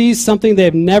crowd sees something they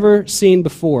have never seen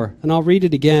before. And I'll read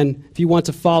it again if you want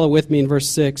to follow with me in verse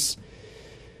 6.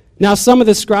 Now some of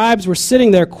the scribes were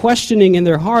sitting there questioning in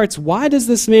their hearts, why does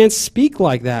this man speak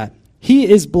like that? He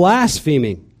is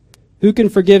blaspheming. Who can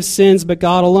forgive sins but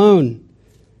God alone?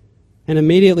 And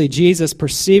immediately Jesus,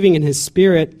 perceiving in his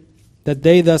spirit that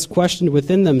they thus questioned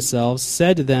within themselves,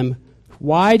 said to them,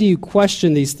 why do you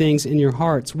question these things in your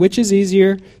hearts? Which is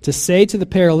easier, to say to the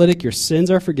paralytic, your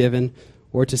sins are forgiven,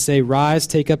 or to say, rise,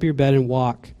 take up your bed and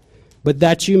walk? But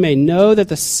that you may know that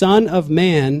the Son of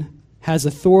Man has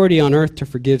authority on earth to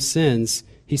forgive sins,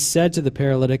 he said to the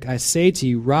paralytic, I say to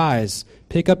you, rise,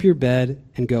 pick up your bed,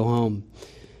 and go home.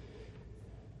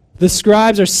 The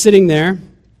scribes are sitting there,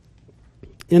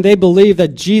 and they believe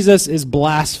that Jesus is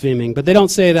blaspheming, but they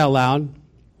don't say it out loud.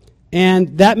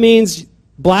 And that means,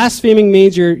 blaspheming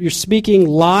means you're speaking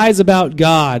lies about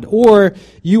God, or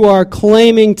you are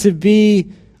claiming to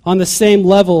be on the same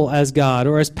level as God,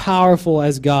 or as powerful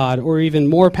as God, or even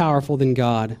more powerful than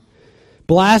God.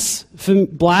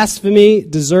 Blasphemy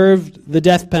deserved the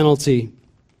death penalty.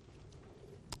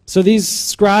 So these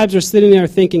scribes are sitting there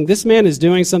thinking, this man is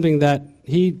doing something that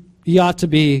he ought to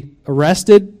be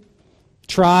arrested,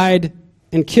 tried,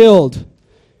 and killed.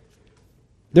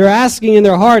 They're asking in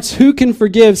their hearts, who can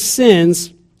forgive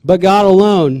sins but God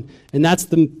alone? And that's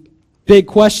the big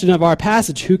question of our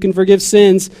passage. Who can forgive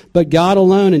sins but God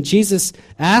alone? And Jesus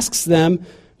asks them,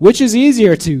 which is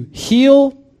easier, to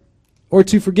heal or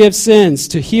to forgive sins?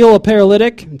 To heal a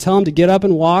paralytic and tell him to get up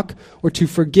and walk, or to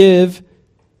forgive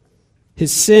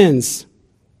his sins?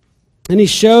 And he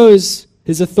shows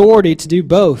his authority to do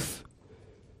both.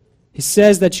 He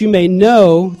says that you may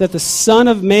know that the Son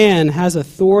of Man has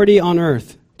authority on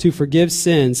earth to forgive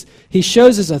sins. He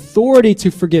shows his authority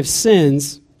to forgive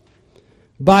sins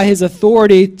by his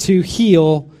authority to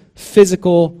heal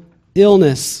physical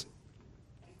illness.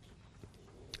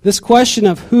 This question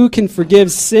of who can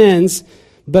forgive sins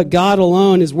but God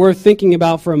alone is worth thinking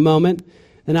about for a moment.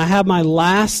 And I have my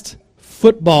last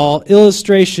football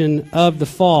illustration of the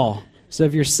fall. So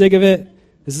if you're sick of it,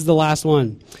 this is the last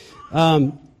one.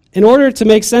 In order to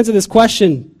make sense of this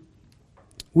question,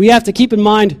 we have to keep in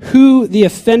mind who the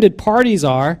offended parties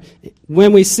are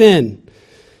when we sin.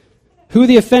 Who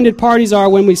the offended parties are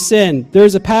when we sin.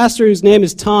 There's a pastor whose name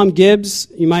is Tom Gibbs.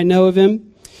 You might know of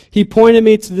him. He pointed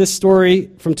me to this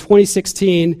story from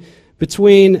 2016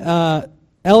 between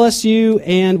LSU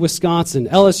and Wisconsin.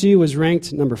 LSU was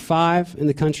ranked number 5 in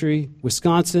the country.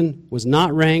 Wisconsin was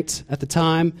not ranked at the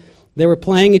time. They were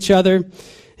playing each other.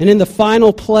 And in the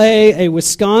final play, a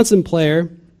Wisconsin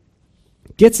player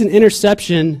gets an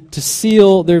interception to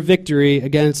seal their victory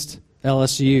against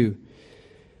LSU.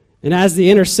 And as the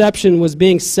interception was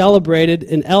being celebrated,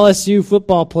 an LSU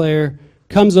football player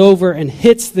comes over and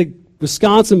hits the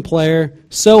Wisconsin player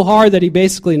so hard that he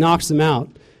basically knocks him out.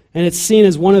 And it's seen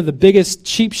as one of the biggest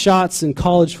cheap shots in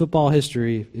college football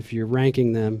history, if you're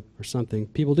ranking them or something.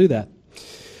 People do that.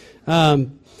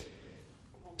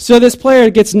 So this player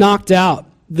gets knocked out.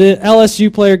 The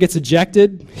LSU player gets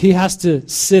ejected. He has to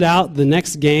sit out the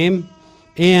next game,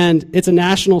 and it's a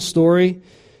national story.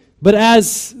 But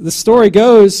as the story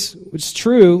goes, which is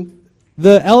true,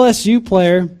 the LSU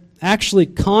player actually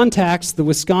contacts the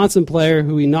Wisconsin player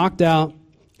who he knocked out,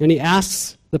 and he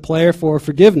asks the player for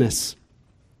forgiveness.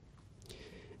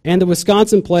 And the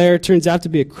Wisconsin player turns out to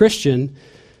be a Christian.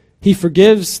 He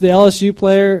forgives the LSU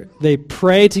player. They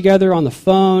pray together on the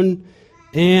phone,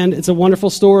 and it's a wonderful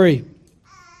story.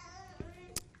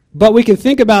 But we can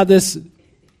think about this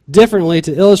differently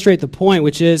to illustrate the point,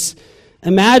 which is,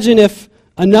 imagine if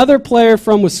another player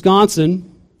from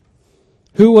Wisconsin,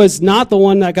 who was not the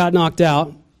one that got knocked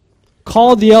out,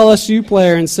 called the LSU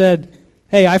player and said,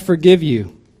 "Hey, I forgive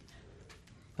you.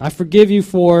 I forgive you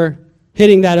for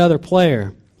hitting that other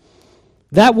player."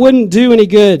 That wouldn't do any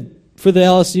good for the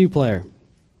LSU player.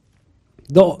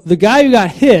 The guy who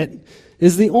got hit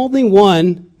is the only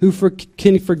one who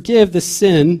can forgive the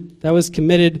sin that was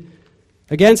committed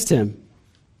against him.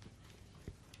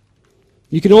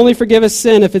 You can only forgive a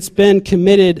sin if it's been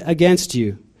committed against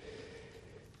you.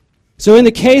 So in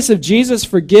the case of Jesus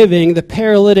forgiving the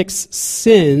paralytic's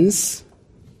sins,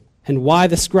 and why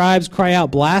the scribes cry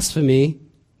out blasphemy,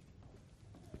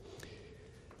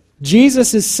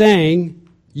 Jesus is saying,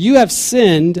 you have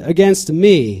sinned against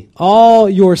me. All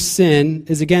your sin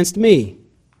is against me.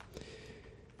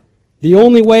 The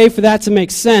only way for that to make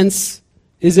sense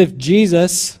is if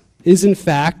Jesus is in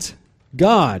fact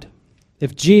God.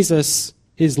 If Jesus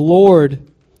is Lord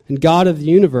and God of the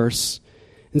universe.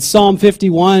 In Psalm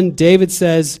 51, David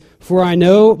says, "For I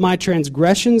know my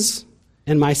transgressions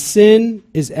and my sin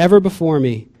is ever before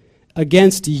me.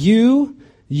 Against you,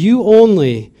 you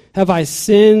only, have I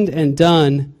sinned and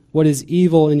done what is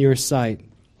evil in your sight."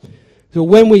 So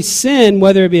when we sin,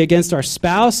 whether it be against our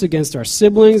spouse, against our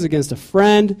siblings, against a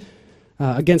friend,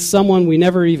 against someone we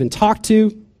never even talked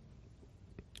to,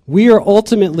 we are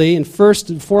ultimately and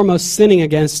first and foremost sinning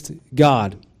against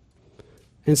God.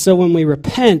 And so when we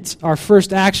repent, our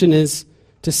first action is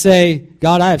to say,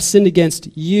 "God, I have sinned against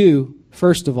you,"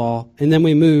 first of all, and then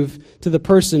we move to the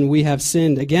person we have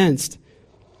sinned against.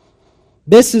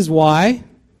 This is why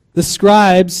the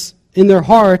scribes in their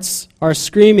hearts are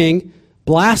screaming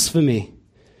blasphemy,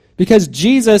 because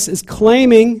Jesus is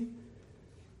claiming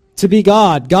to be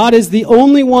God. God is the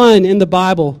only one in the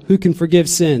Bible who can forgive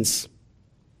sins.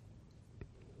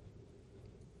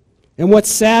 And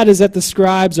what's sad is that the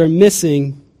scribes are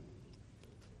missing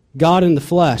God in the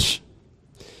flesh.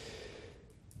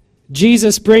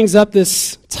 Jesus brings up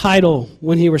this title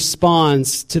when he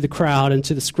responds to the crowd and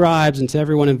to the scribes and to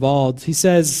everyone involved. He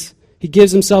says, he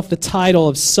gives himself the title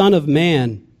of Son of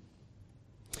Man.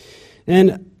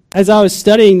 And as I was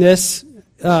studying this,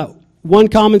 one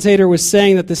commentator was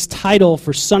saying that this title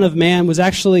for Son of Man was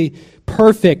actually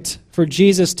perfect for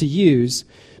Jesus to use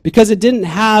because it didn't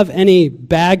have any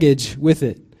baggage with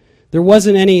it. There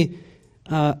wasn't any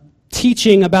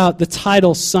teaching about the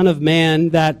title Son of Man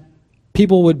that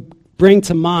people would bring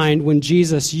to mind when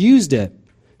Jesus used it.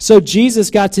 So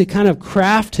Jesus got to kind of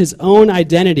craft his own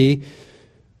identity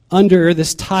under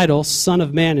this title, Son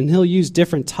of Man, and he'll use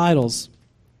different titles.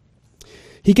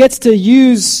 He gets to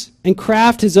use and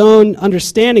craft his own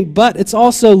understanding, but it's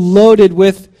also loaded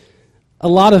with a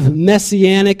lot of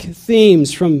messianic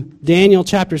themes. From Daniel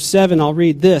chapter 7, I'll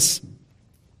read this.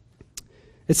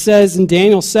 It says in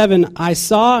Daniel 7, "I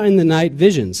saw in the night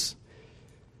visions,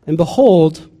 and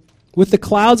behold, with the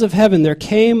clouds of heaven there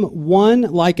came one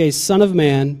like a son of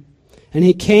man, and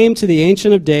he came to the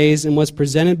Ancient of Days and was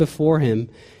presented before him.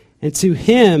 And to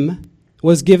him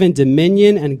was given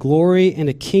dominion and glory and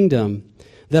a kingdom,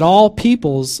 that all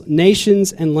peoples,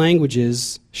 nations, and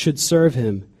languages should serve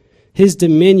him. His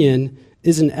dominion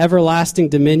is an everlasting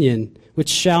dominion which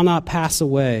shall not pass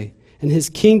away, and his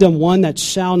kingdom one that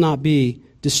shall not be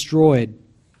destroyed."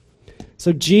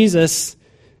 So Jesus,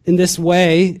 in this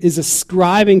way, is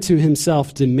ascribing to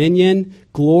himself dominion,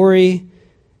 glory,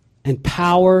 and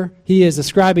power. He is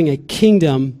ascribing a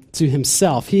kingdom to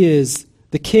himself. He is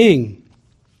the king.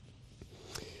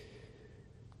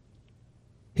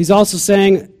 He's also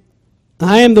saying,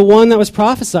 "I am the one that was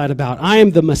prophesied about. I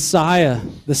am the Messiah,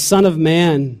 the Son of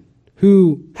Man,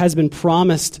 who has been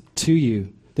promised to you,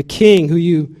 the king who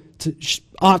you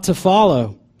ought to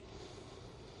follow."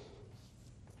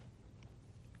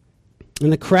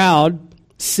 And the crowd,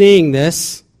 seeing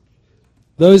this,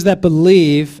 those that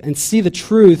believe and see the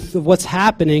truth of what's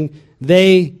happening,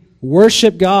 They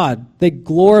worship God. They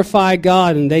glorify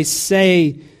God, and they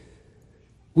say,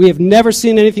 we have never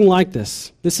seen anything like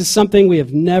this. This is something we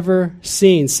have never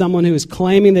seen. Someone who is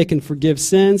claiming they can forgive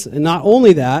sins, and not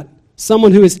only that,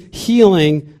 someone who is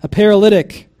healing a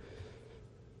paralytic,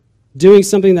 doing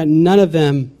something that none of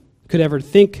them could ever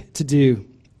think to do.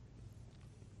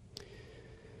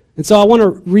 And so I want to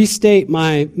restate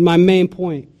my main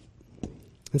point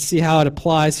and see how it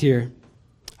applies here.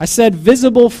 I said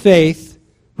visible faith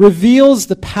reveals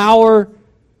the power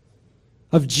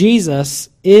of Jesus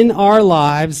in our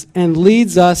lives and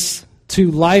leads us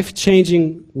to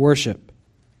life-changing worship.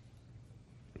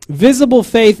 Visible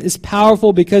faith is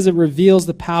powerful because it reveals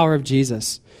the power of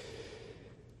Jesus.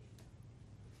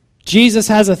 Jesus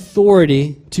has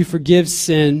authority to forgive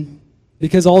sin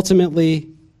because ultimately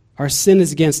our sin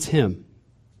is against him.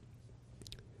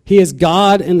 He is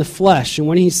God in the flesh, and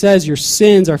when he says your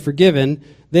sins are forgiven,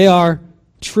 they are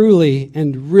truly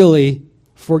and really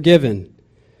forgiven.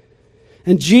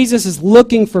 And Jesus is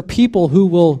looking for people who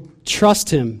will trust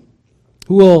him,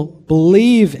 who will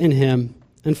believe in him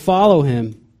and follow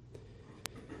him.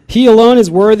 He alone is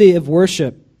worthy of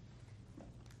worship.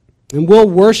 And we'll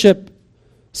worship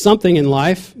something in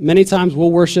life. Many times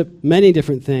we'll worship many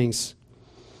different things.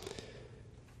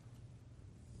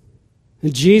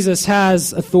 And Jesus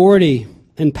has authority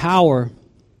and power.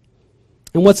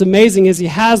 And what's amazing is he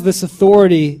has this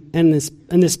authority and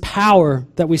this power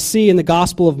that we see in the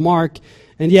Gospel of Mark,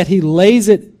 and yet he lays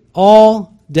it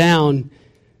all down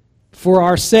for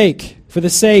our sake, for the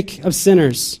sake of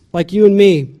sinners like you and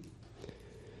me.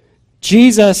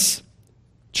 Jesus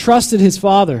trusted his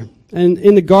Father. And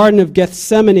in the Garden of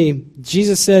Gethsemane,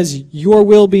 Jesus says, your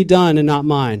will be done and not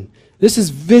mine. This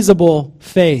is visible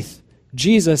faith.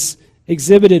 Jesus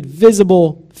exhibited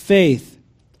visible faith.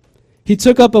 He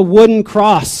took up a wooden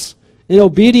cross in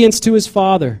obedience to his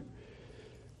Father.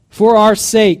 For our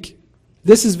sake,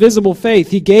 this is visible faith.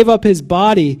 He gave up his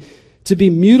body to be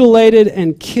mutilated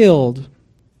and killed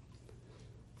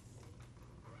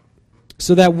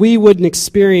so that we wouldn't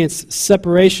experience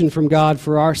separation from God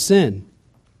for our sin.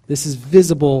 This is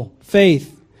visible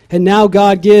faith. And now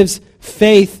God gives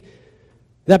faith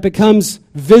that becomes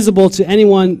visible to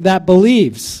anyone that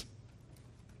believes.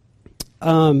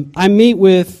 I meet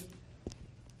with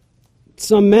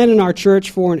some men in our church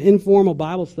for an informal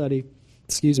Bible study.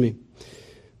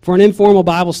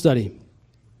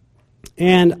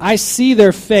 And I see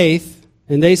their faith,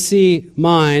 and they see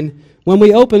mine, when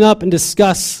we open up and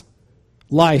discuss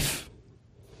life.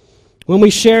 When we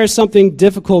share something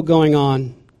difficult going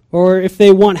on, or if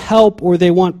they want help or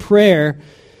they want prayer,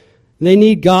 they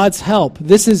need God's help.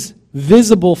 This is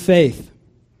visible faith,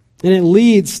 and it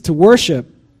leads to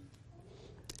worship,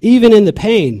 even in the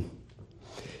pain.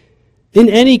 In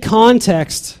any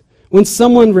context, when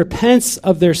someone repents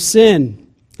of their sin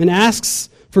and asks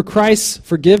for Christ's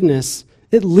forgiveness,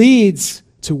 it leads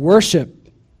to worship.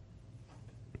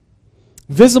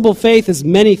 Visible faith is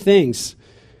many things.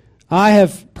 I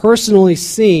have personally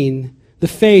seen the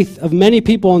faith of many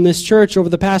people in this church over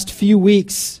the past few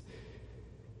weeks,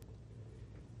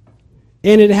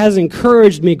 and it has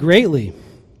encouraged me greatly,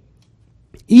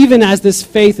 even as this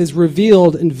faith is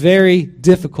revealed in very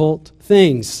difficult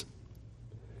things.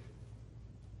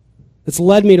 It's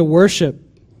led me to worship.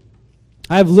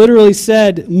 I've literally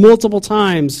said multiple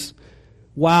times,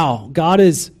 wow, God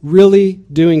is really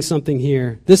doing something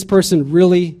here. This person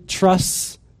really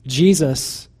trusts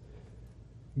Jesus.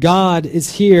 God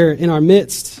is here in our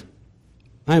midst.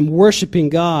 I'm worshiping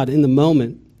God in the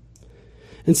moment.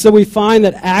 And so we find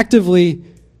that actively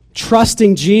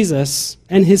trusting Jesus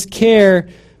and his care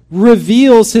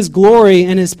reveals his glory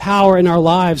and his power in our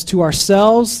lives to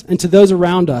ourselves and to those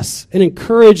around us. It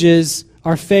encourages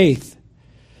our faith.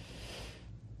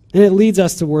 And it leads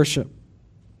us to worship.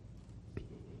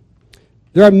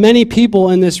 There are many people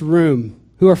in this room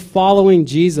who are following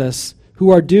Jesus,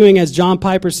 who are doing, as John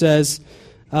Piper says,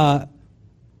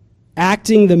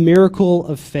 acting the miracle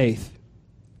of faith,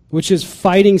 which is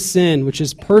fighting sin, which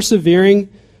is persevering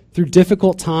through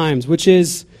difficult times, which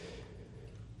is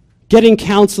getting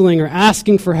counseling or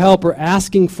asking for help or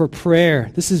asking for prayer.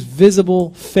 This is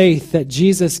visible faith that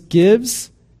Jesus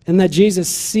gives and that Jesus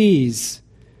sees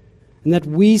and that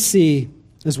we see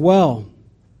as well.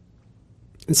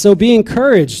 And so be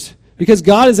encouraged because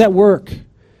God is at work,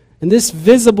 and this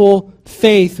visible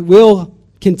faith will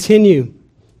continue.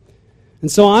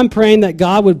 And so I'm praying that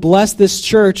God would bless this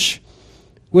church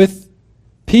with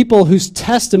people whose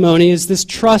testimony is this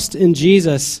trust in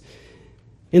Jesus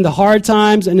in the hard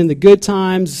times and in the good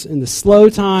times, in the slow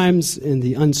times, in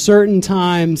the uncertain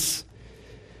times.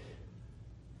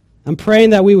 I'm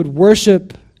praying that we would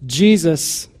worship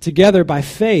Jesus together by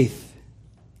faith,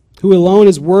 who alone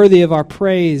is worthy of our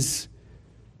praise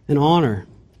and honor.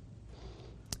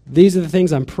 These are the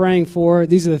things I'm praying for.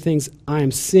 These are the things I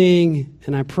am seeing,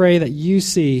 and I pray that you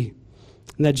see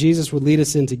and that Jesus would lead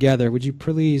us in together. Would you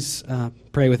please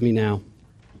pray with me now?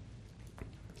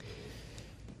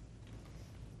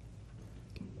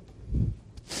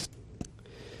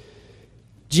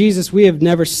 Jesus, we have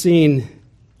never seen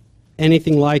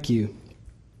anything like you.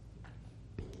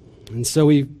 And so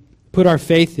we put our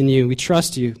faith in you. We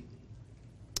trust you.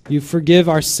 You forgive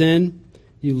our sin.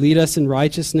 You lead us in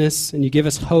righteousness, and you give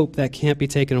us hope that can't be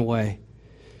taken away.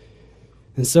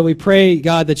 And so we pray,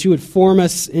 God, that you would form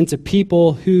us into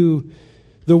people who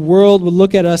the world would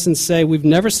look at us and say, we've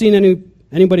never seen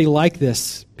anybody like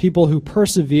this. People who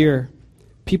persevere,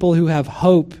 people who have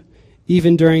hope,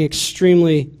 even during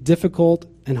extremely difficult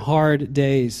and hard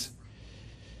days.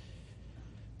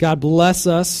 God, bless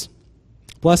us.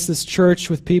 Bless this church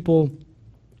with people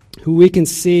who we can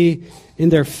see in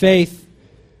their faith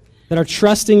that are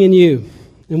trusting in you.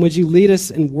 And would you lead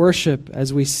us in worship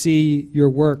as we see your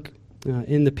work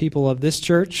in the people of this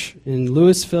church, in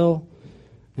Louisville,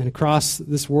 and across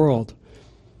this world.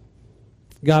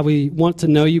 God, we want to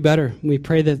know you better. We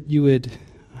pray that you would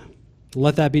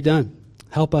let that be done.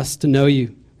 Help us to know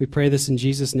you. We pray this in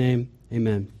Jesus' name.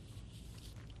 Amen.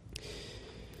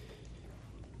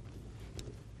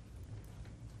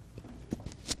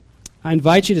 I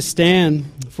invite you to stand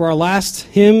for our last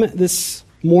hymn this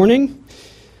morning,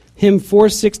 hymn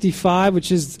 465,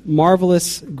 which is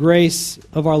Marvelous Grace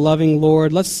of Our Loving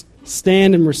Lord. Let's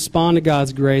stand and respond to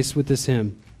God's grace with this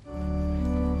hymn.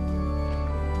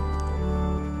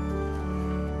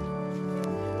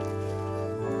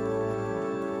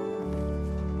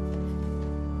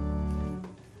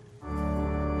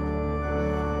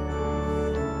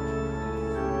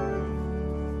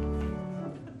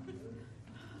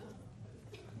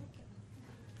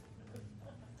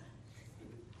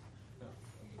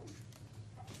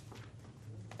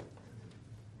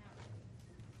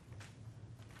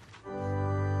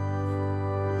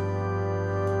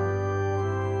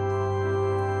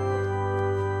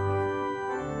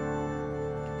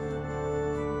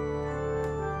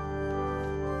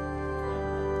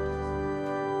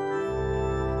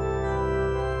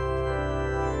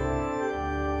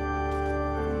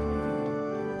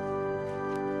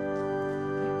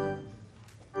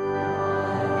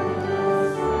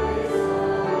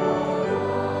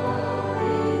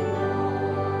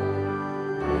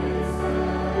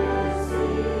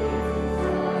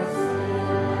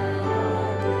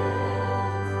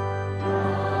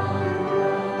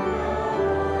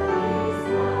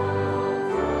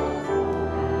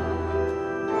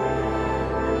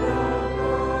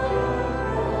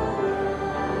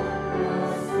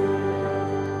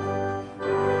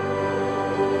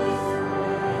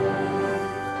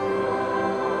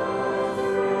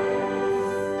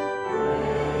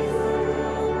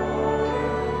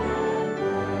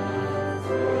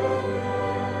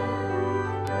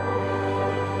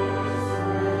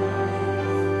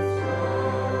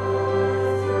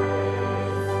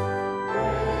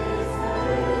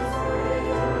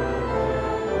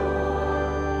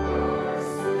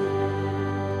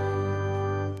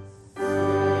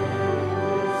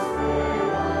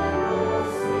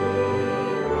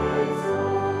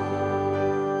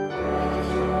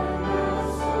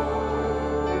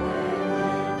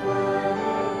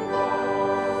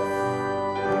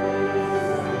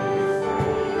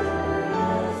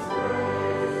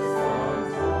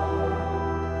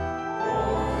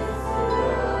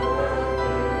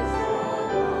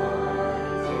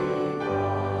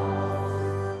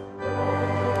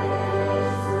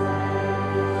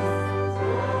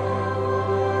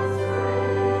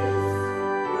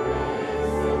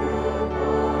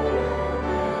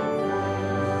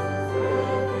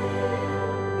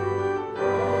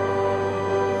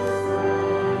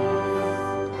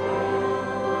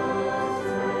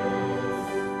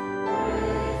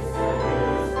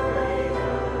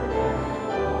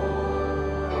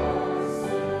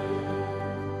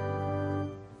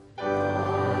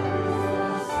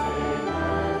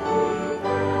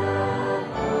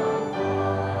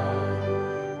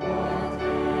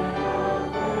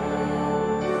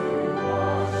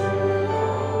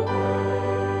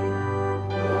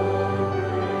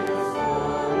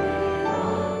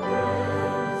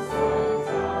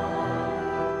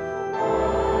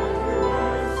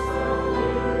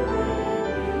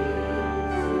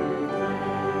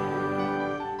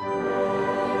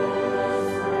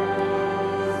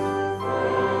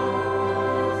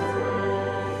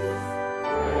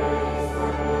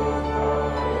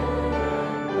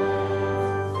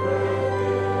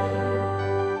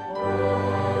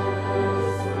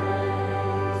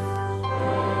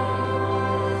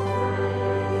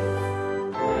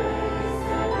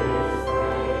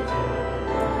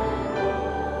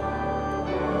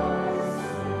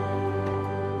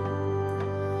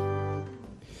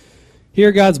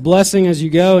 Hear God's blessing as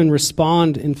you go and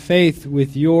respond in faith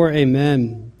with your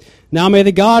amen. Now may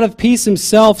the God of peace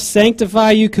himself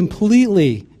sanctify you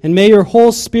completely, and may your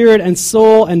whole spirit and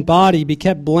soul and body be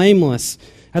kept blameless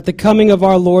at the coming of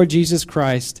our Lord Jesus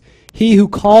Christ. He who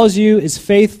calls you is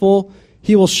faithful.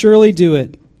 He will surely do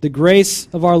it. The grace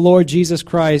of our Lord Jesus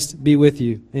Christ be with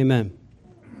you. Amen.